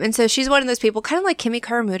is awesome. And so she's one of those people, kind of like Kimmy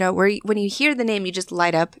Karamuda, where when you hear the name, you just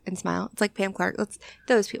light up and smile. It's like Pam Clark. It's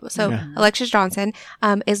those people. So Alexis Johnson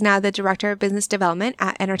is now the Director of Business Development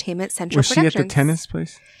at Entertainment Central Was she Productions. at the tennis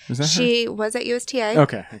place? Was that She was at USTA. her?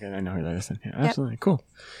 Okay. I know who that is. Then. Yeah, absolutely. Cool.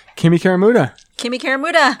 Kimmy Karamuda. Kimmy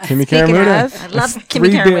Karamuda. Kimmy Speaking Karamuda. of- I love That's Kimmy 3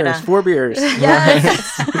 Karamuda. beers, 4 beers.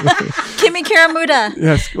 Yes. Kimmy Karamuda.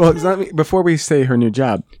 Yes. Well, before we say her new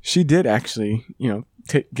job, she did actually,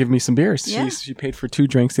 give me some beers. Yeah. She paid for 2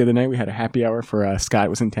 drinks the other night. We had a happy hour for Scott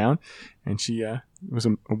was in town, and she was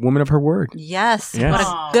a woman of her word. Yes. Yes. What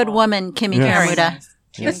a good woman, Kimmy Yes. Very Karamuda. nice.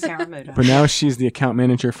 Kimmy Karamuda. But now she's the account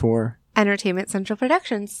manager for Entertainment Central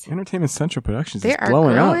Productions. Entertainment Central Productions. They Is are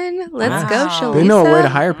blowing up. growing. Let's go, Wow. Shalisa. They know a way to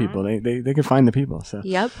hire people. They can find the people. So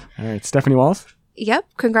Yep. all right, Stephanie Walls. Yep.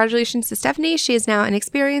 Congratulations to Stephanie. She is now an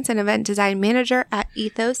experience and event design manager at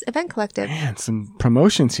Ethos Event Collective. Man, some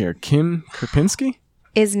promotions here. Kim Krupinski.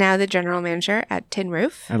 Is now the general manager at Tin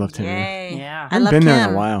Roof. I love Tin Roof. Yay. Yeah. I I've love been Kim. there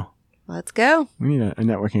in a while. Let's go. We need a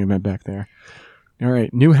networking event back there. All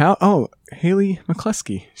right, new house. Oh, Haley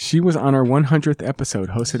McCluskey. She was on our 100th episode,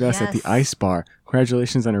 hosted us at the Yes. Ice Bar.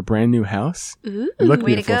 Congratulations on her brand new house. Ooh. It looked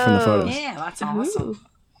Way to beautiful from the go. photos. Yeah, that's awesome.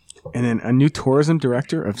 And then a new tourism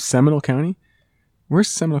director of Seminole County. Where's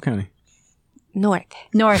Seminole County? North.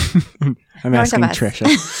 North. I'm North asking of us. Trisha.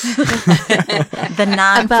 The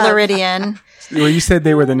non-Floridian. Well, you said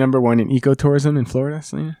they were the #1 in ecotourism in Florida,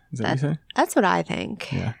 Selena? Is that what you said? That's what I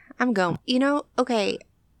think. Yeah. I'm going. Okay.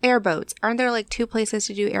 Airboats. Aren't there like 2 places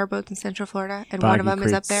to do airboats in Central Florida? And one of Boggy them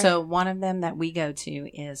is up Creek. there? So one of them that we go to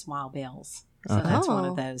is Wild Bill's. So Okay. that's one Oh.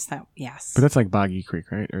 of those that, yes. But that's like Boggy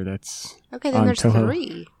Creek, right? Or that's... Okay, then on there's Toho.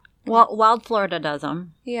 3. Wild Florida does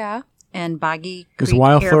them. Yeah. And Boggy There's Creek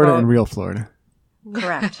Wild Florida Airboat. and Real Florida.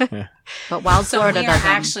 Correct. Yeah. But Wild So Florida we are does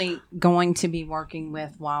them. actually going to be working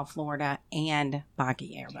with Wild Florida and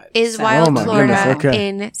Boggy Airboat. Is So- Wild Oh my Florida goodness, okay.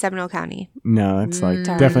 in Seminole County? No, that's like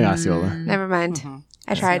definitely Osceola. Never mind. Mhm.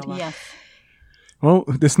 I tried. Osceola. Yes. Well,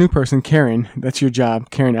 this new person, Karen, that's your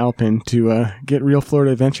job, Karen Alpin, to get Real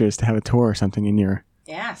Florida Adventures to have a tour or something in your...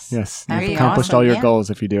 Yes. Yes, That'd you've be accomplished awesome, all your yeah. goals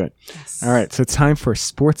if you do it. Yes. All right, so it's time for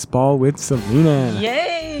Sports Ball with Selena.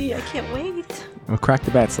 Yay! I can't wait. Well, crack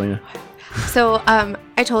the bat, Selena. So,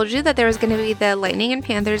 I told you that there was going to be the Lightning and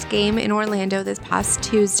Panthers game in Orlando this past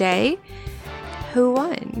Tuesday. Who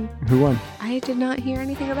won? Who won? I did not hear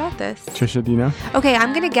anything about this. Trisha, do you know? Okay,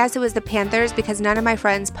 I'm going to guess it was the Panthers because none of my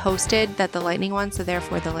friends posted that the Lightning won, so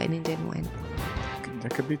therefore the Lightning didn't win.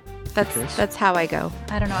 That could be. That's how I go.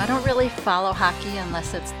 I don't know. I don't really follow hockey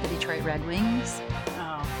unless it's the Detroit Red Wings.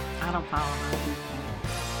 Oh, I don't follow hockey.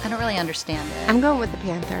 I don't really understand it. I'm going with the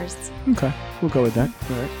Panthers. Okay, we'll go with that.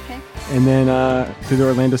 All right. Okay. And then, did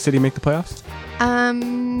Orlando City make the playoffs?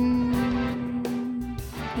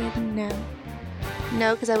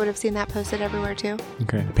 No, because I would have seen that posted everywhere too.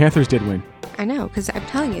 Okay, the Panthers did win. I know, because I'm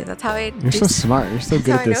telling you, that's how I. You're so smart. You're so That's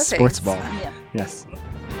good how at I know this sports things. ball. Yeah. Yes.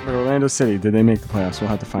 But Orlando City, did they make the playoffs? We'll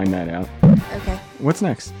have to find that out. Okay. What's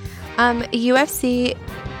next? UFC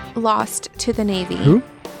lost to the Navy. Who?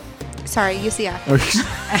 Sorry, UCF. Oh,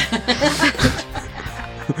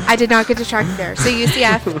 I did not get distracted there. So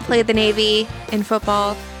UCF played the Navy in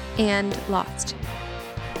football and lost.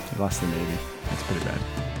 they lost the Navy. That's pretty bad.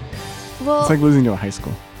 Well, It's like losing to a high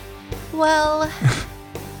school.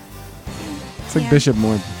 It's like Yeah. Bishop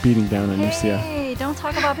Moore beating down on UCF. Hey, don't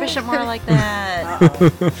talk about Bishop Moore like that.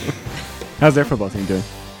 How's their football team doing?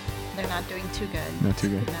 They're not doing too good. Not too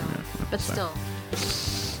good. No. Yeah, But sorry. still.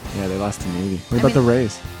 Yeah, they lost to Navy. What I about the mean-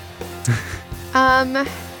 Rays?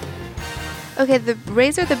 okay, the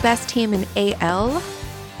Rays are the best team in AL,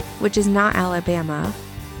 which is not Alabama.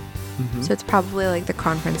 Mhm. So it's probably like the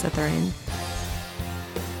conference that they're in.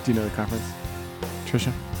 Do you know the conference?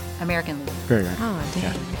 Trisha? American League. Very good. Oh, dang. Yeah.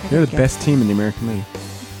 I They're didn't the get- best team in the American League.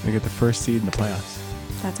 They get the first seed in the playoffs.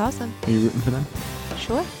 That's awesome. Are you rooting for them?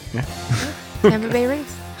 Sure. Yeah. Tampa Bay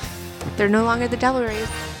Rays. They're no longer the Devil Rays,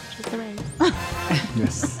 just the Rays.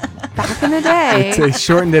 Yes. Back in the day. They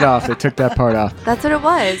shortened it off. They took that part off. That's what it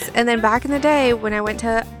was. And then back in the day, when I went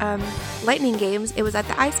to Lightning games, it was at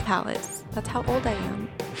the Ice Palace. That's how old I am.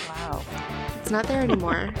 Wow. It's not there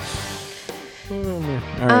anymore. All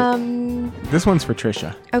right. This one's for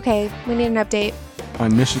Trisha Okay, we need an update.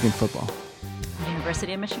 on Michigan football.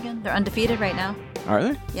 University of Michigan. They're undefeated right now. Are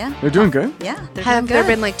they? Yeah. They're doing good. Yeah. They're Have doing there good.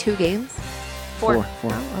 been like 2 games? Four.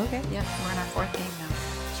 Four. Oh, okay. Yep. We're in our 4th game now.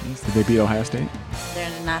 Jeez. Did they beat Ohio State?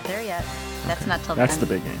 They're not there yet. That's not till That's then.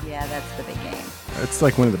 the big game. Yeah, that's the big game. It's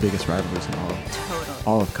like one of the biggest rivalries in Totally.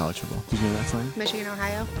 all of college football. Did you know that, Selena? Michigan,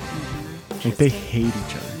 Ohio. Like they hate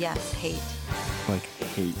each other. Yes, hate. Like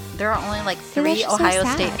hate. There are only like that's 3 just so Ohio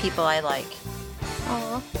sad. State people I like.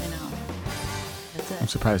 Oh, I know. That's I'm it.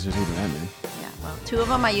 surprised there's even that many. Yeah, well, 2 of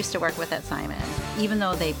them I used to work with at Simon. Even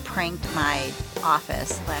though they pranked my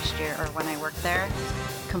office last year, or when I worked there,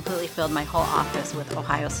 completely filled my whole office with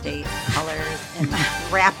Ohio State colors and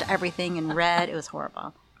wrapped everything in red. It was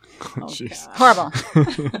horrible. Jeez. Horrible.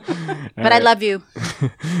 But I love you.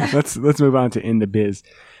 let's move on to In the Biz.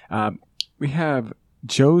 We have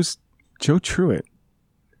Joe Truitt.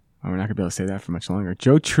 Oh, we're not gonna be able to say that for much longer.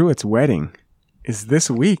 Joe Truitt's wedding is this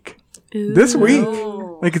week. This week,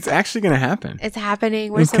 like it's actually gonna happen it's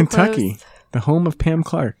happening. We're in so Kentucky, close. the home of Pam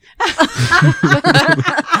Clark.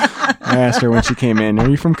 I asked her when she came in, "Are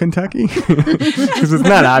you from Kentucky?" Because it's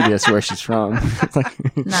not obvious where she's from. It's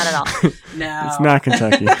like Not at all. No. it's not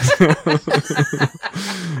Kentucky.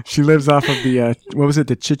 She lives off of the what was it,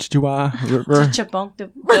 the Chichua River?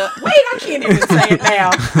 Wait, I can't even say it now.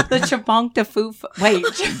 The Chabonkta Fufa. Wait.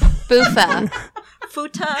 Bufa.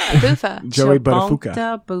 Futa. Bufa. Joey Buttafuoco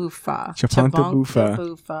Chabonkta Bufa. Chabonkta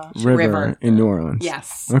Bufa River in New Orleans.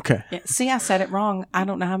 Yes. Okay. Yeah. See, I said it wrong. I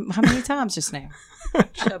don't know how many times just now.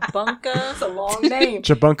 Chabunka. It's a long name.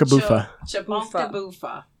 Chabunka Bufa. Chabonkta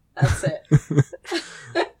Bufa. That's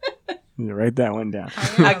it. You write that one down.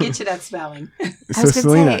 I'll get you that spelling. I So was going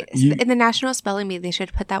Selena, to say, in the National Spelling Bee, they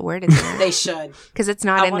should put that word in there. They should. Because it's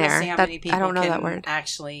not I in want to there. see how That- many people I don't know can that word.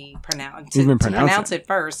 actually pronounce Even to pronounce pronounce it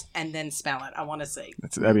first and then spell it. I want to see.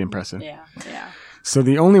 that'd be impressive. Yeah. So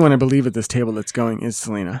the only one I believe at this table that's going is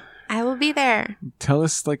Selena. I will be there. Tell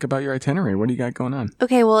us about your itinerary. What do you got going on?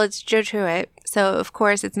 Okay, well, it's Joe Truitt. So, of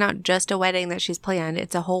course, it's not just a wedding that she's planned.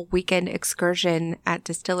 It's a whole weekend excursion at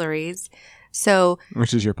distilleries. So,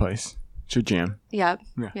 Which is your place? It's your jam. yep.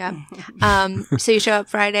 Yeah. Yep. So you show up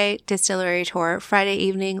Friday, distillery tour. Friday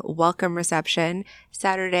evening, welcome reception.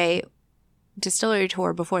 Saturday, distillery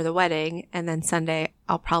tour before the wedding. And then Sunday,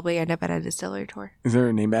 I'll probably end up at a distillery tour. Is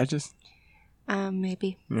there name badges?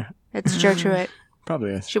 Maybe. Yeah. It's Joe Truitt.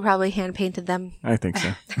 Probably is. She probably hand-painted them. I think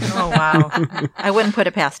so. Oh, wow. I wouldn't put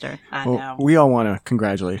it past her. I Well, know. we all want to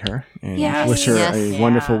congratulate her and Yes. wish her Yes. a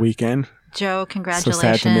wonderful weekend. Joe, So congratulations.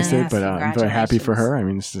 sad to miss it, Yes, but I'm very happy for congratulations. her. I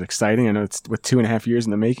mean, this is exciting. I know it's 2.5 years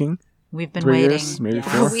in the making. We've been 3 waiting. years, maybe Yeah.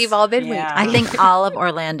 4. We've all been Yeah. I think all of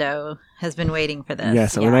Orlando has been waiting for this.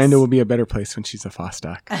 Yes, Orlando will be a better place when she's a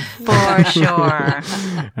Fostock. For sure.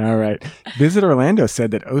 All right. Visit Orlando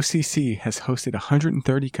said that OCC has hosted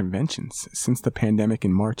 130 conventions since the pandemic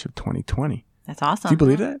in March of 2020. That's awesome. Do you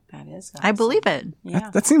believe that? That is. I believe it. Yeah.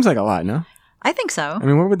 That seems like a lot, no? I think so. I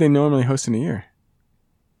mean, what would they normally host in a year?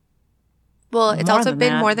 Well, it's More also than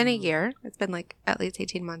been that. more than a year. It's been like at least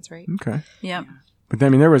 18 months, right? Okay. Yep. But I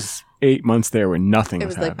mean, there was 8 months there where nothing It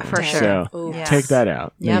was was like happening. For sure. So Ooh. Yes. take that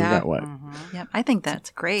out. Yeah. Maybe about what? Yep. I think that's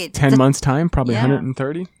great. 10 It's a- months time, probably Yeah.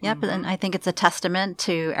 130. Yep. And I think it's a testament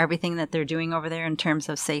to everything that they're doing over there in terms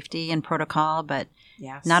of safety and protocol. But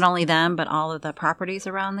Yes. not only them, but all of the properties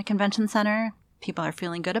around the convention center. People are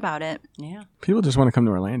feeling good about it. Yeah. People just want to come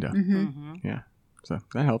to Orlando. Mm-hmm. Yeah. So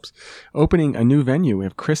that helps. Opening a new venue, we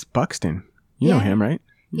have Chris Buxton. You know Yeah. him, right?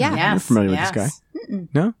 Yeah. Yes. You're familiar with yes. this guy. Mm-mm.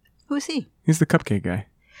 No? Who's he? He's the cupcake guy.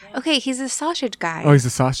 Okay, he's a sausage guy. Oh, he's the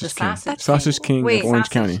sausage The king. sausage Sausage king. king Wait, of Orange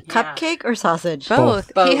sausage. County. Yeah. Cupcake or sausage?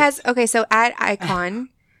 Both. Both. He has, okay, so at Icon,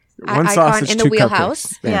 One Icon sausage, in the 2 Wheelhouse,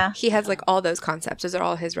 cupcakes. Bam. Yeah. he has like all those concepts. Those are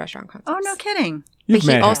all his restaurant concepts. Oh, no kidding. You've But he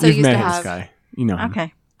met, also you've used met to this have- guy. You know him.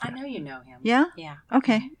 Okay. I know you know him. Yeah? Yeah.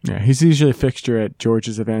 Okay. Yeah, he's usually a fixture at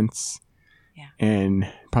George's events Yeah.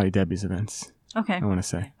 and probably Debbie's events, Okay. I want to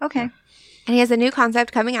say. Okay. And he has a new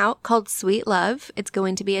concept coming out called Sweet Love. It's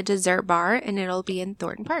going to be a dessert bar and it'll be in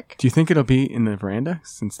Thornton Park. Do you think it'll be in the veranda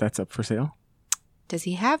since that's up for sale? Does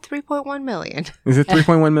he have 3.1 million? Is it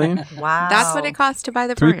 3.1 million? Wow. That's what it costs to buy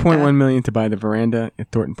the veranda. 3.1 million to buy the veranda at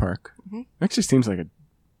Thornton Park. Mhm. Actually seems like a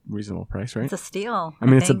reasonable price, right? It's a steal. I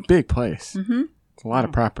mean, it's a big place. Mm-hmm. It's a lot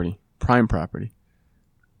of property, prime property.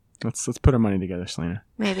 Let's put our money together, Selena.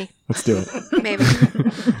 Maybe. Let's do it. Maybe.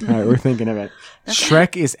 All right, we're thinking of it.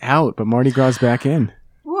 Shrek is out, but Mardi Gras back in.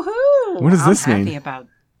 Woohoo! What does I'm this mean? happy about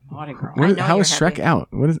Mardi Gras. What, know how you're is Shrek happy. out?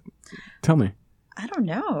 What is? Tell me. I don't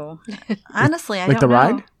know. Honestly, I Like don't the know.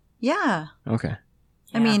 ride? Yeah. Okay,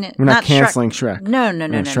 I mean, we're not Shrek- canceling Shrek. No. No,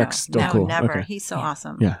 Shrek's still no, cool. never. Okay. He's so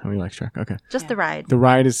awesome. Yeah, we like Shrek. Okay, Just the ride. the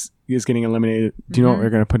ride is getting eliminated. Do you know what Mhm. we're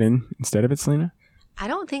going to put in instead of it, Selena? I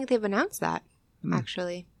don't think they've announced that, Hmm.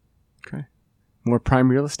 actually. Okay, more prime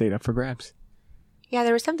real estate up for grabs. Yeah,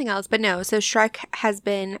 there was something else, but no. So Shrek has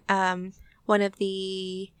been one of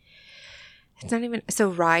the It's not even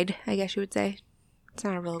ride, I guess you would say. It's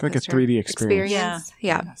not a roller Like a coaster. 3D experience.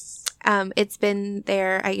 Yeah. Yes. It's been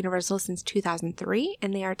there at Universal since 2003,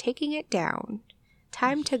 and they are taking it down.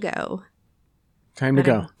 Time to go. Time to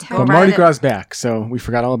go. Time Well, to Mardi ride it. Gras back, so we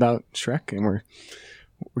forgot all about Shrek, and we're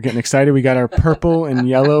getting excited. We got our purple and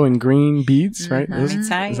yellow and green beads, right? Let me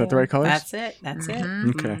tell Is that the you. right colors? That's it. That's it.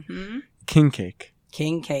 Okay. Mhm. King cake.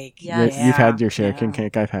 King cake. Yes. You've had your share of Yeah. king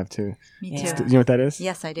cake. I've had too. Me Yeah. too. Do you know what that is?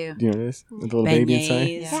 Yes, I do. Do you know what it is? The little baby inside?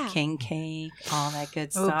 Beignets, Yeah. king cake, all that good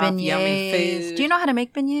Oh, stuff. Yummy beignets. food. Do you know how to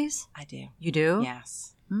make beignets? I do. You do?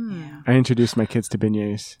 Yes. Mm. Yeah. I introduced my kids to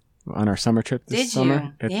beignets on our summer trip this Did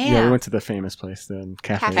summer. you? Yeah, Yeah. we went to the famous place, the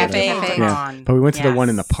cafe. Cafe whatever. Cafe. Yeah, on. but we went to the one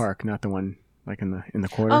in the Yes. park, not the one like in the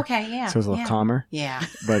quarter. Okay, yeah. So it was a little yeah. calmer. Yeah.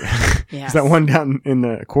 But Yes. that one down in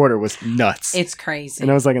the quarter was nuts. It's crazy. And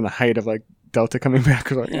I was like in the height of like Delta coming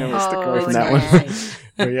back. I was like, yeah, we'll stick away Oh, from that nice. one.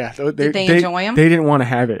 But yeah, Did they enjoy 'em? They didn't want to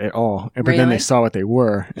have it at all. But then Really? they saw what they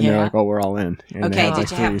were, and they're Yeah. like, "Oh, we're all in." And they Okay, had, did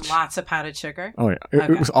like, you 3 have each. lots of powdered sugar? Oh yeah, it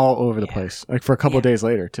Okay. was all over the Yeah. place. Like for a couple of Yeah. days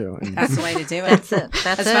later too. And That's the way to do it. That's it.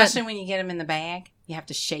 That's Especially it. when you get them in the bag, you have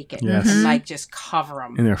to shake it. Yes. And, like just cover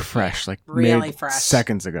them. and they're fresh, like Really made fresh.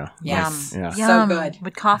 seconds ago. Yes. Yeah. So Yum. good.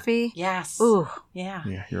 With coffee? Yes. Ooh. Yeah.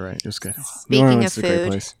 Yeah, you're right. It was good. Speaking New of Orleans is a great food.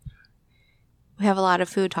 place. We have a lot of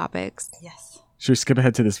food topics. Yes. Should we skip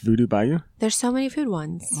ahead to this Voodoo Bayou? There's so many food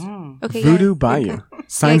ones. Mm. Okay, Voodoo guys. Bayou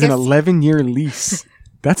signs Yeah, an I guess- 11-year lease.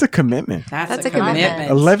 That's a commitment. That's a a commitment. commitment.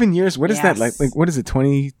 11 years. What is that Yes. like? What is it?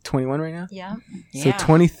 2021 right now? Yeah. So Yeah.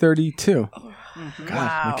 2032. Mhm. God,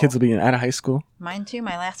 Wow. my kids will be out of high school. Mine too.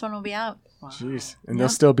 My last one will be out. Jeez, and Yeah. they'll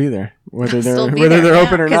still be there, whether Still they're be whether there, they're yeah,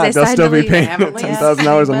 open or 'cause not. they They'll signed still a be lease. paying They have a lease.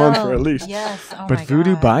 $10,000 a month Well, for a lease. Yes. Oh But my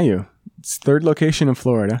Voodoo God. Bayou, it's third location in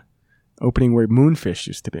Florida, opening where Moonfish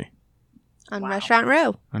used to be On Wow. Restaurant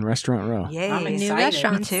Row. on Restaurant Row. Yay. I'm New excited.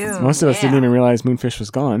 restaurants. Me too. Most of us didn't Yeah. even realize Moonfish was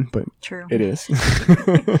gone, but True. it is.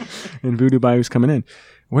 And Voodoo Bayou's coming in.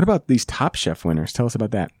 What about these Top Chef winners? Tell us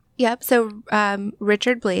about that. Yep. So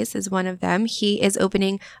Richard Blaze is one of them. He is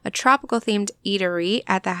opening a tropical themed eatery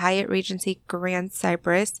at the Hyatt Regency Grand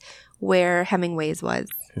Cypress, where Hemingway's was.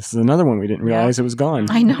 This is another one we didn't realize it was gone.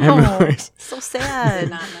 I know. Hemingway's. So Did sad.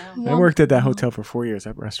 not know. I worked at that hotel for 4 years.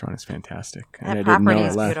 That restaurant is fantastic. That and I didn't property know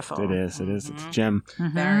is it left. beautiful. It is. It is. It's a gem.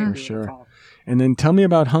 Very For beautiful. sure. And then tell me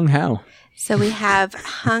about Hung Hao. So we have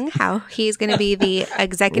Hung Hao. He's going to be the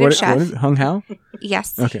executive chef. What is it? Hung Hao?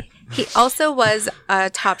 Yes. Okay. He also was a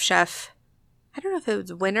Top Chef. I don't know if it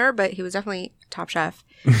was winner, but he was definitely Top Chef.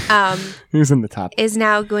 He was in the top. Is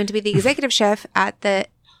now going to be the executive chef at the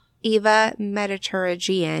Eva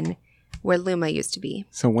Mediterranean, where Luma used to be.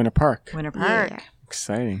 So Winter Park. Winter Park. Yeah.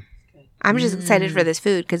 Exciting. I'm just excited for this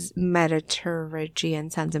food because Mediterranean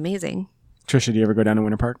sounds amazing. Trisha, do you ever go down to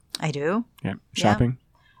Winter Park? I do. Yeah. Shopping?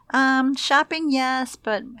 Shopping, yes,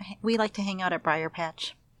 but we like to hang out at Briar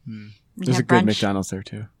Patch. We There's a have good brunch. McDonald's there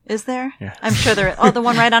too. Is there? Yeah. I'm sure there is. Oh, the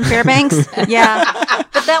one right on Fairbanks? Yeah.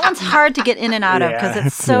 But that one's hard to get in and out of because Yeah,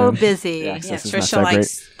 it's so yeah. busy. Yeah. Yeah, This is not Trisha so great.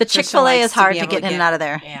 likes The Trisha Chick-fil-A likes is hard be to able get in and out of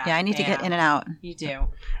there. Yeah, I need to get yeah. in and out. You do. All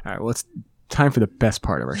right. Well, it's time for the best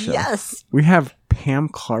part of our show. Yes. We have Pam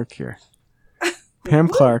Clark here. Pam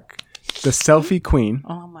Clark, the selfie queen,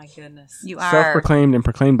 Oh my goodness. You are. self-proclaimed and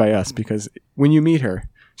proclaimed by us because when you meet her,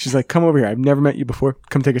 she's like, come over here. I've never met you before.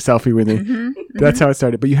 Come take a selfie with me. Mm-hmm. That's how it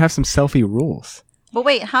started. But you have some selfie rules. But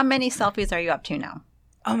wait, how many selfies are you up to now?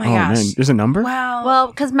 Oh my Oh, gosh. man. There's a number? Well,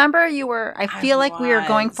 because remember you were, I feel like we were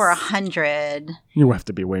going for was. 100. You have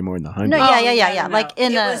to be way more than 100. No, Oh, yeah. Like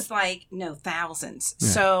in it a, was like thousands. Yeah.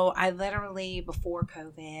 So I literally before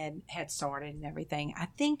COVID had started and everything, I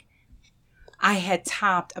think I had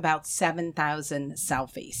topped about 7,000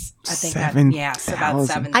 selfies. I think that, yes, about 7,000?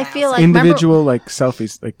 7,000. I feel like- Individual like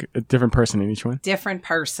selfies, like a different person in each one. different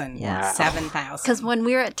person. Yeah. 7,000. because when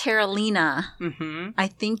we were at Terralina, hmm I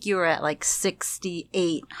think you were at like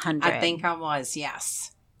 6,800. I think I was,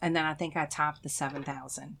 yes. And then I think I topped the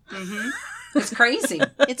 7,000. Mm-hmm. It's crazy.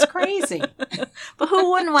 It's crazy. But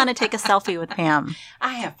who wouldn't want to take a selfie with Pam?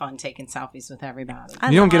 I have fun taking selfies with everybody. I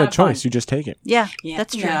You don't a get lot a of fun. choice. You just take it. Yeah, Yeah,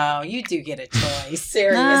 that's true. No, you do get a choice.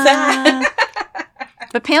 Serious. Nah.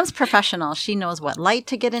 But Pam's professional. She knows what light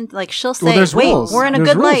to get in. Like she'll say, Well, there's "Wait, rules. we're in a There's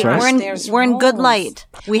good rules, light. right? There's We're in good rules. light.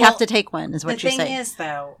 We Well, have to take one." Is what the you're thing saying. is,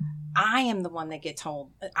 though, I am the one that get told.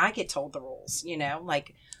 I get told the rules. You know,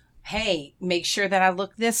 like, hey, make sure that I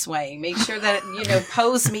look this way. Make sure that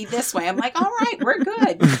pose me this way. I'm like, all right, we're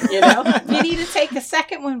good. You know, if you need to take a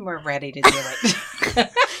second one, we're ready to do it.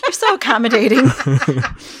 You're so accommodating.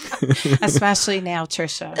 Especially now,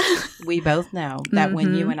 Trisha. We both know that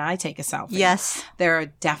when you and I take a selfie, Yes, there are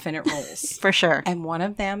definite rules. for sure. And one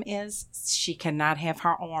of them is she cannot have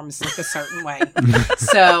her arms look a certain way.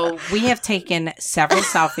 So we have taken several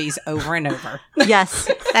selfies over and over. Yes.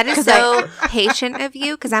 That is so patient of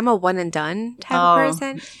you because I'm a one and done type of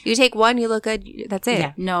person. You take one, you look good. That's it.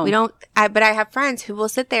 Yeah. No. We don't. But I have friends who will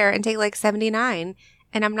sit there and take like 79,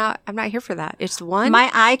 and I'm not here for that. It's one. My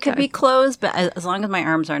eye could be closed, but as long as my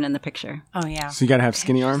arms aren't in the picture. Oh, yeah. So you got to have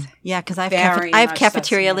skinny arm? Yeah, because I Very have much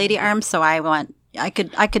cafeteria so. lady arms, so I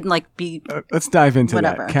could like be. Let's dive into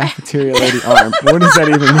Whatever. that. Cafeteria lady arm. What does that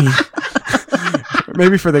even mean?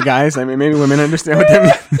 Maybe for the guys. I mean, maybe women understand what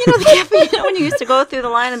that means. When you used to go through the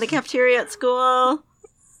line in the cafeteria at school,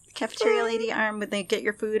 cafeteria lady arm, when they get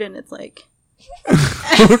your food and it's like.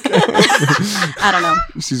 I don't know.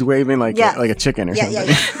 She's waving like a chicken or something.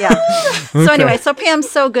 Yeah. So anyway, so Pam's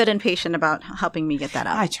so good and patient about helping me get that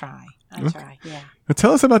out. I try. Yeah. Well,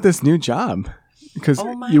 tell us about this new job. Because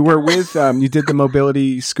Oh my you were God. with, you did the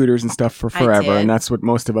mobility scooters and stuff for I forever, did. and that's what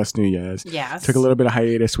most of us knew you as. Yes. Took a little bit of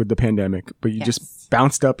hiatus with the pandemic, but you Yes. just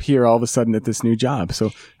bounced up here all of a sudden at this new job.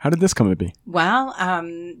 So how did this come to be? Well,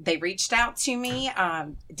 they reached out to me,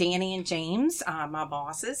 Danny and James, my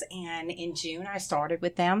bosses, and in June I started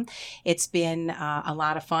with them. It's been a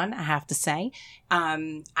lot of fun, I have to say.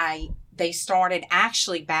 They started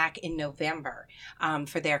actually back in November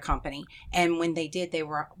for their company. And when they did, they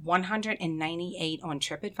were 198 on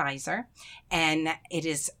TripAdvisor. And it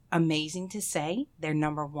is amazing to say they're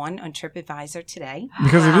number one on TripAdvisor today.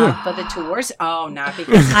 Because of you. For the tours. Oh, not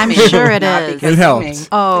because of I'm me. sure it Not is. because It of helped. me.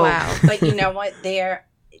 Oh, Wow. But you know what?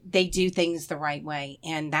 They do things the right way,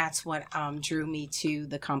 and that's what drew me to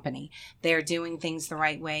the company. They're doing things the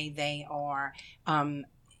right way. They are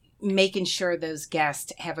making sure those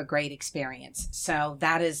guests have a great experience. So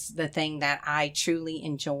that is the thing that I truly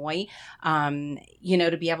enjoy,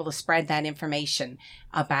 to be able to spread that information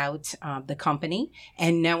about the company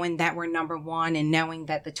and knowing that we're number one and knowing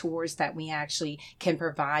that the tours that we actually can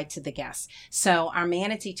provide to the guests. So our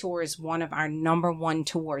Manatee tour is one of our number one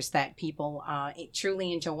tours that people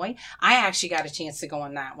truly enjoy. I actually got a chance to go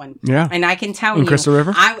on that one. Yeah. And I can tell In you. Crystal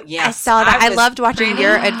River? Yes. I saw that. I was loved watching pretty-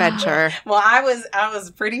 your adventure. Well, I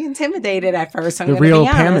was pretty intimidated at first. I'm The gonna real be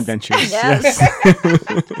Pam honest. adventures. Yes.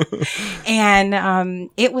 And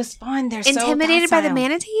it was fun. They're so Intimidated by the docile.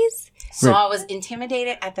 manatees? So Right. I was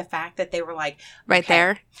intimidated at the fact that they were like, Right okay,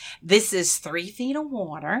 there. this is 3 feet of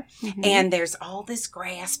water and there's all this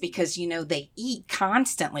grass because, they eat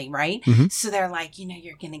constantly, right? So they're like,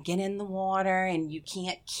 you're going to get in the water and you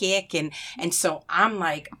can't kick. And so I'm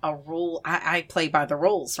like I play by the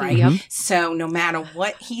rules, right? Yep. So no matter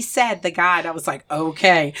what he said, the guide, I was like,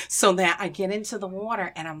 okay. So then I get into the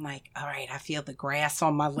water and I'm like, all right, I feel the grass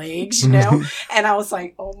on my legs, and I was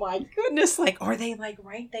like, oh my goodness, like, are they like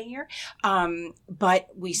right there? But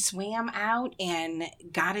we swam out and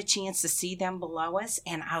got a chance to see them below us.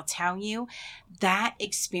 And I'll tell you, that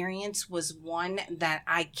experience was one that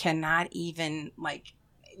I cannot even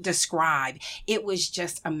describe. It was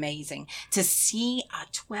just amazing to see a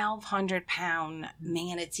 1,200-pound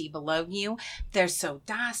manatee below you. They're so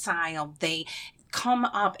docile. They come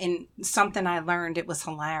up, and something I learned, it was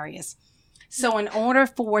hilarious. So in order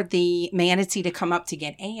for the manatee to come up to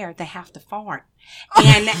get air, they have to fart.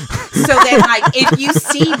 And so that if you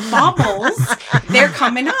see bubbles, they're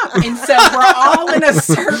coming up. And so we're all in a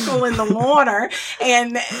circle in the water.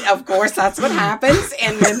 And of course, that's what happens.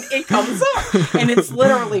 And then it comes up. And it's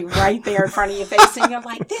literally right there in front of your face. And you're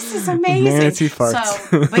like, this is amazing. Manatee farts.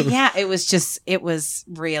 So, but yeah, it was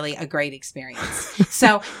really a great experience.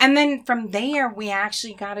 So, and then from there, we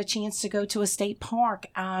actually got a chance to go to a state park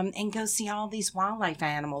and go see all these wildlife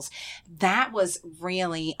animals. That was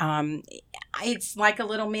really, it's like a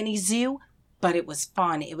little mini zoo, but it was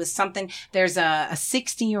fun. It was something. There's a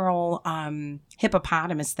 60-year-old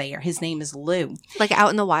hippopotamus there. His name is Lou. Like out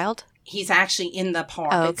in the wild? He's actually in the park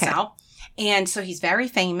Oh, okay. itself. And so he's very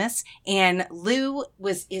famous. And Lou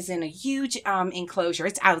is in a huge enclosure.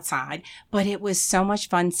 It's outside, but it was so much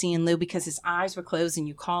fun seeing Lou because his eyes were closed and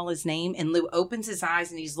you call his name and Lou opens his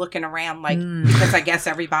eyes and he's looking around because I guess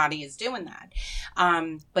everybody is doing that.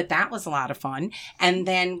 But that was a lot of fun. And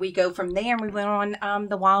then we go from there and we went on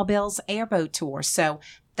the Wild Bill's airboat tour. So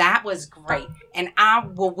that was great. And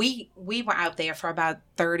we were out there for about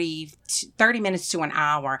 30 minutes to an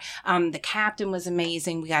hour. The captain was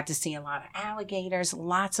amazing. We got to see a lot of alligators,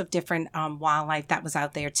 lots of different wildlife that was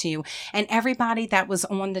out there too. And everybody that was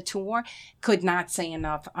on the tour could not say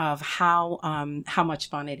enough of how much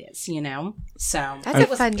fun it is, you know? So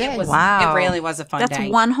That's a fun day. Wow. It really was a fun That's day.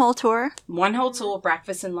 one whole tour? One whole tour,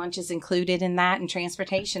 breakfast and lunch is included in that, and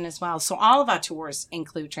transportation as well. So all of our tours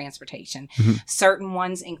include transportation. Certain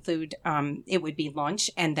ones include, it would be lunch,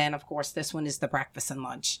 and then of course this one is the breakfast and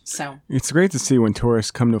lunch. So It's great to see when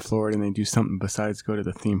tourists come to Florida and they do something besides go to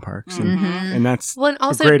the theme parks. And that's Well, and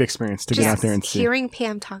also a great experience to get just out there and see. hearing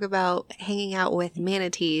Pam talk about hanging out with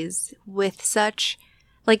manatees with such,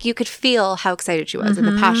 like, you could feel how excited she was and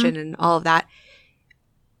the passion and all of that.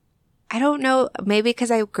 I don't know, maybe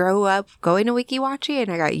because I grew up going to Weeki Wachee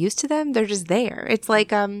and I got used to them. They're just there. It's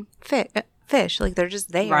like fish, like they're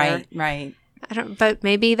just there. right. But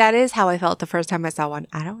maybe that is how I felt the first time I saw one.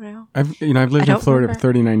 I don't know. I've lived I in don't Florida remember. for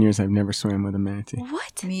 39 years. I've never swam with a manatee.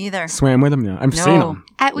 What? Me either. Swam with them? No. I've No. seen them.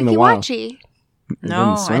 At in the Weeki wild. Wachee?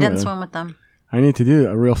 No, I didn't with swim them. with them. I need to do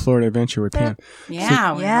a real Florida adventure with Pam.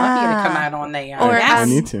 Yeah, we'd love you to come out on there. Or, I Yes.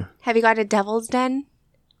 need to. Have you got a Devil's Den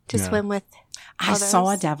to No. swim with? I others? saw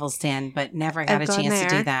a Devil's Den, but never got I've a gone chance to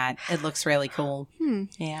there. do that. It looks really cool.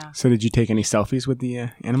 Yeah. So did you take any selfies with the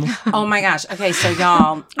animal? Oh my gosh. Okay, so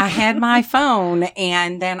y'all, I had my phone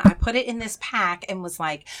and then I put it in this pack and was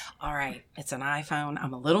like, all right, it's an iPhone.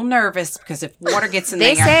 I'm a little nervous because if water gets in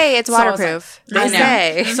They there. say it's So I was waterproof. like, I They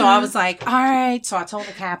know. say. So I was like, all right. So I told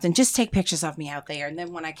the captain, just take pictures of me out there. And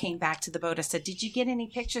then when I came back to the boat, I said, did you get any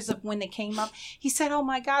pictures of when they came up? He said, oh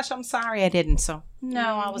my gosh, I'm sorry I didn't. So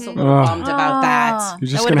no, I was a little Oh. bummed about that. You're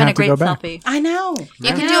just that would gonna have been have a to great go back. selfie. I know. You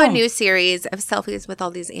I can do a know. new series of selfies with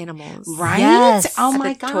all these animals. Right? Yes. Oh my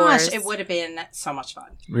Epic gosh. tours. It would have been so much fun.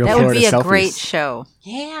 Real That would Florida be a selfies. great show.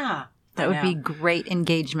 Yeah. That I would be know. great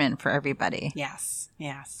engagement for everybody. Yes.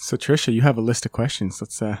 Yes. So Trisha, you have a list of questions.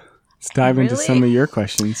 Let's dive into Really? some of your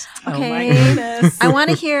questions. Oh my Okay. goodness. I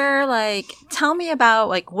want to hear, tell me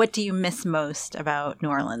about, what do you miss most about New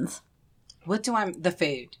Orleans? The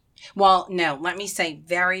food. Well, no, let me say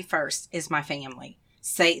very first is my family.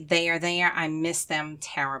 Say they are there. I miss them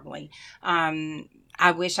terribly.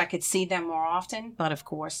 I wish I could see them more often, but of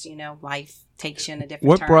course, life takes you in a different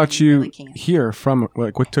What turn. brought You you really can't. here from,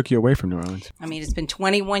 what took you away from New Orleans? I mean, it's been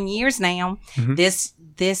 21 years now. Mhm.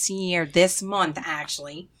 This year, this month,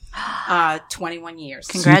 actually, 21 years.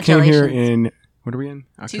 So you came here Congratulations. in, what are we in?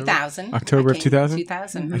 October? 2000. October I of came 2000?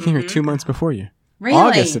 2000. I came here Mhm. 2 months before you. Really?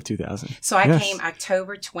 August of 2000. So I Yes. came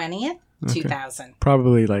October 20th, Okay. 2000.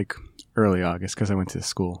 Probably early August because I went to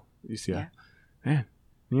school. UCI. Yeah. Man,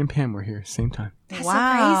 me and Pam were here same time. That's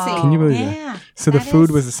Wow. so crazy. Can you believe that? Yeah. So the that food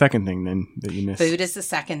is- was the second thing then that you missed. Food is the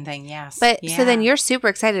second thing, yes. But so then Yeah. you're super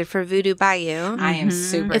excited for Voodoo Bayou. I am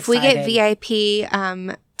super If we get excited. VIP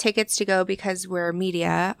tickets to go because we're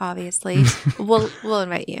media, obviously, we'll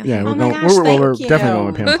invite you. Yeah, Oh we're, my going, gosh, we're thank you. definitely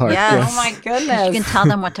going to Pam Park. Yes. Oh my goodness. You can tell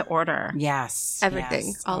them what to order. Yes. Everything,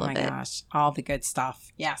 yes. all oh of my it. gosh. All the good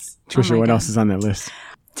stuff. Yes. Trisha, Oh my what God. else is on that list?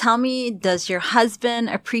 Tell me, does your husband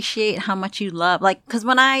appreciate how much you love? Because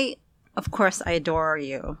of course, I adore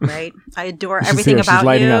you, right? I adore She's everything here. She's about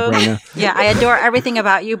lighting you. up right now. Yeah, I adore everything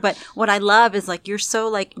about you. But what I love is you're so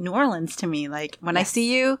New Orleans to me. When I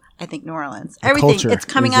see you, I think New Orleans. Everything, culture it's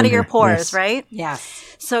coming is out in of your here. pores, Yes. right?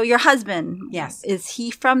 Yes. So your husband, Yes. is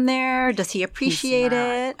he from there? Does he appreciate not.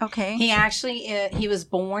 it? Okay. He actually, he was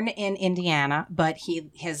born in Indiana, but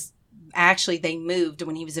they moved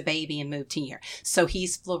when he was a baby and moved here. So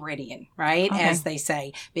he's Floridian, right? Okay. As they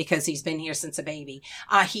say, because he's been here since a baby.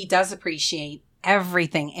 He does appreciate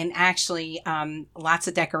everything, and actually lots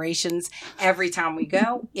of decorations. Every time we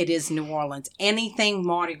go, it is New Orleans. Anything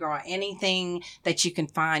Mardi Gras, anything that you can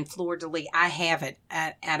find, fleur-de-lis, I have it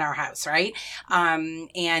at our house, right?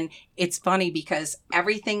 And it's funny because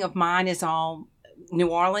everything of mine is all New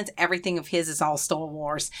Orleans. Everything of his is all Star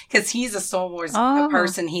Wars, because he's a Star Wars Oh.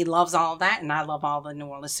 person. He loves all that, and I love all the New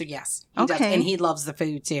Orleans. So yes, he does. Okay. And he loves the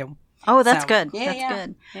food too. Oh, that's So, good. yeah, That's yeah.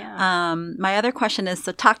 good. Yeah. My other question is,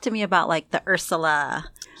 so talk to me about the Ursula.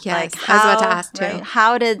 Yes, I was about to ask too. Right,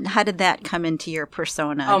 how did that come into your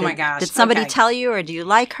persona? Oh, my gosh, Did somebody okay. tell you, or do you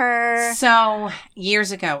like her? So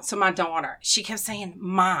years ago, my daughter, she kept saying,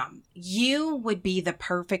 "Mom, you would be the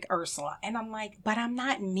perfect Ursula." And I'm like, but I'm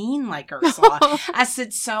not mean like Ursula. I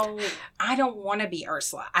said, so I don't want to be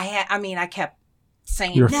Ursula. I kept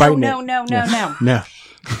saying, You're no. fighting it. Yeah. No.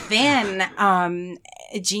 Then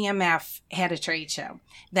GMF had a trade show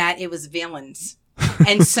that it was villains.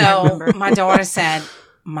 And so my daughter said,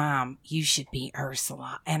 "Mom, you should be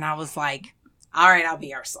Ursula." And I was like, all right, I'll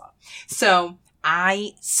be Ursula. So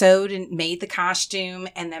I sewed and made the costume,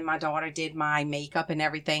 and then my daughter did my makeup and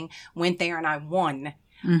everything. Went there and I won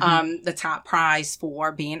the top prize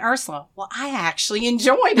for being Ursula. Well, I actually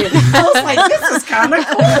enjoyed it. I was like, this is kind of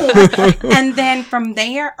cool. And then from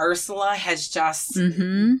there, Ursula has just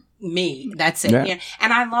me. That's it. Yeah. Yeah.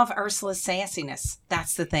 And I love Ursula's sassiness.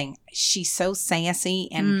 That's the thing. She's so sassy,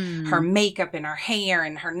 and her makeup and her hair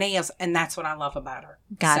and her nails. And that's what I love about her.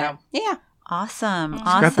 Got it. Yeah. Awesome. She's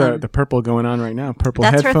Awesome. got the purple going on right now. Purple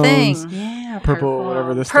That's her headphones. thing. Yeah. Purple,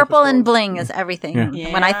 whatever this stuff Purple is and called. bling is everything.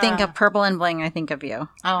 Yeah. When I think of purple and bling, I think of you.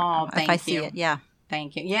 Oh, thank if I you. see it, yeah.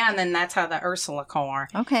 Thank you. Yeah, and then that's how the Ursula card,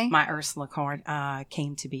 Okay. my Ursula card,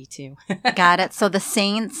 came to be too. Got it. So the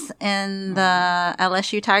Saints and the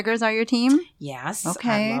LSU Tigers are your team? Yes.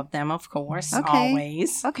 Okay. I love them, of course, Okay.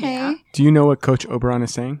 always. Okay. Yeah. Do you know what Coach Oberon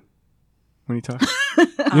is saying when he talks? You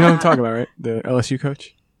know what I'm talking about, right? The LSU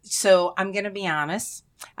coach? So I'm going to be honest.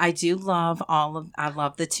 I do love I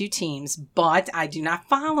love the two teams, but I do not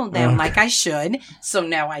follow them like I should. So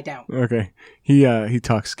no, I don't. Okay. He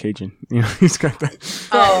talks Cajun. You know, he's got that.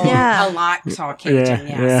 Oh, Yeah. a lot talk Cajun,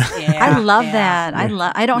 Yeah, yes. yeah. Yeah, I love yeah.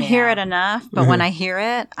 that. I don't hear Yeah. it enough, but when I hear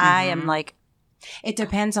it, I am like, It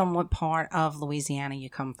depends on what part of Louisiana you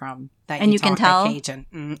come from. That And you can talk that tell?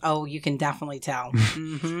 Cajun. Oh, you can definitely tell.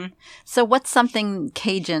 hmm so what's something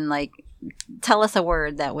Cajun, like, tell us a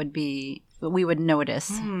word that we would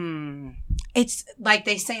notice. It's like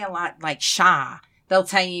they say a lot, like "sha." They'll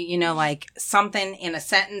tell you, you know, like something in a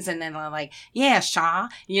sentence, and then they're like, "Yeah, sha."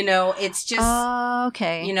 You know, it's just, Oh,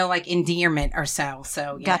 okay. you know, like endearment or so.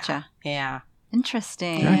 So, yeah. Gotcha. Yeah.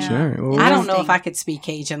 Interesting. Gotcha. All right. Well, I don't know Interesting. if I could speak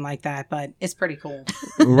Cajun like that, but it's pretty cool.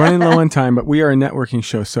 we're running low on time, but we are a networking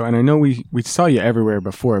show. So, and I know we saw you everywhere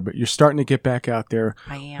before, but you're starting to get back out there.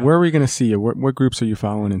 I am. Where are we going to see you? What groups are you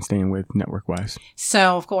following and staying with network wise?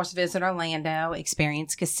 So, of course, visit Orlando,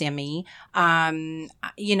 experience Kissimmee.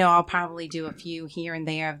 You know, I'll probably do a few here and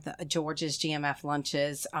there of the George's GMF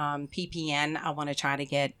lunches. PPN, I want to try to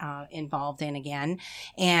get involved in again.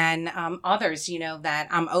 And others, you know, that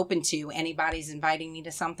I'm open to. Anybody's inviting me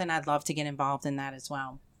to something, I'd love to get involved in that as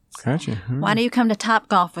well. Gotcha. All Why don't you come to Top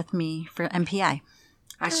Golf with me for MPI?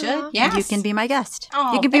 I should, yes. You can be my guest.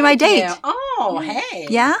 Oh, you can be my thank date. you. Oh, hey.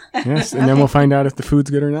 Yeah? Yes, and then we'll find out if the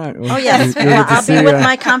food's good or not. Oh, yes. You'll get Well, to I'll see, be with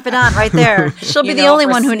my confidant right there. She'll be You the know, only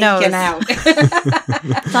for one who knows. sneaking out.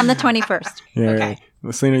 It's on the 21st. Yeah, Okay. right.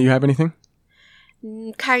 Well, Selena, you have anything?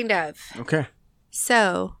 Kind of. Okay.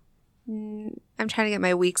 So, I'm trying to get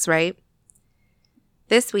my weeks right.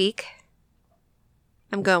 This week,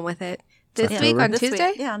 I'm going with it. This October? week on This Tuesday?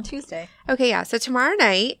 week. Yeah, on Tuesday. Okay, yeah. So tomorrow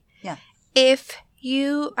night, Yeah.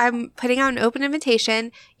 I'm putting out an open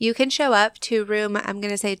invitation. You can show up to room, I'm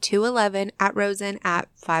going to say 211 at Rosen at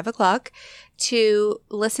 5 o'clock to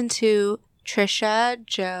listen to Trisha,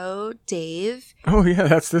 Joe, Dave, Oh, yeah,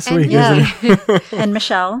 that's this And- week, yeah. isn't it? And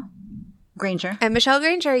Michelle Granger. and Michelle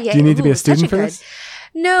Granger. Yeah. Do you need to be a such student for good- this?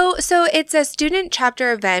 No, so it's a student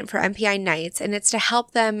chapter event for MPI Nights, and it's to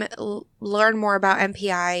help them learn more about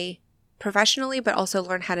MPI professionally, but also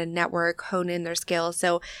learn how to network, hone in their skills.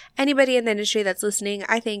 So anybody in the industry that's listening,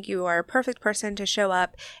 I think you are a perfect person to show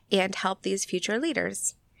up and help these future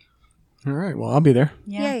leaders. All right. Well, I'll be there.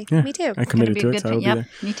 Yay, Yeah. me too. I committed Be to a it, good so I'll be yep, there.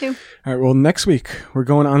 me too. All right. Well, next week we're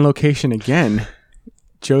going on location again.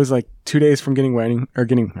 Joe's like 2 days from getting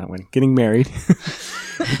married.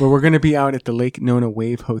 But we're going to be out at the Lake Nona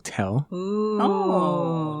Wave Hotel. Ooh.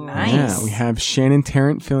 Oh, nice. Yeah, we have Shannon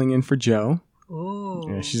Tarrant filling in for Joe. Ooh.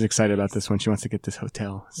 Yeah, she's excited about this one. She wants to get this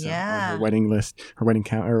hotel. So, Yeah. on her wedding list, her wedding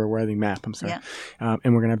her wedding map. I'm sorry. Yeah.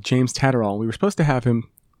 And we're gonna have James Tatterall. We were supposed to have him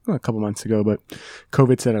a couple months ago, but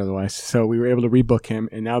COVID said otherwise. So we were able to rebook him,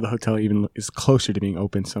 and now the hotel even is closer to being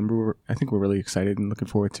open. So I think we're really excited and looking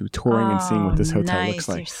forward to touring and seeing what this hotel nice. looks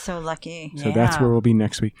like. You're so lucky. So that's where we'll be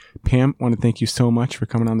next week. Pam, want to thank you so much for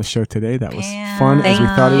coming on the show today. That was Pam, fun as we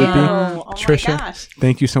thought it would be. Oh, my Trisha, gosh.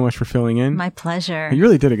 thank you so much for filling in. My pleasure. You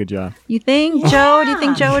really did a good job. You think, Joe? Do you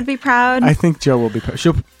think Joe would be proud? I think Joe will be proud.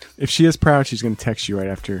 If she is proud, she's going to text you right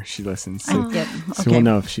after she listens. So, Yep. so Okay. we'll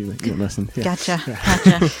know if she listened. Yeah. Gotcha. Yeah.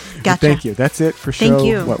 Gotcha. But Gotcha. thank you. That's it for show, Thank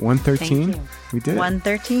you. 113? Thank you. We did it.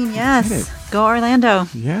 113, Did yes. it. Go Orlando.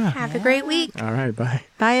 Yeah. Have a great week. All right. Bye.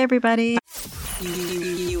 Bye, everybody.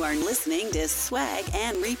 You are listening to Swag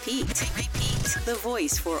and Repeat. The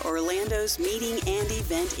voice for Orlando's meeting and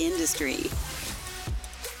event industry.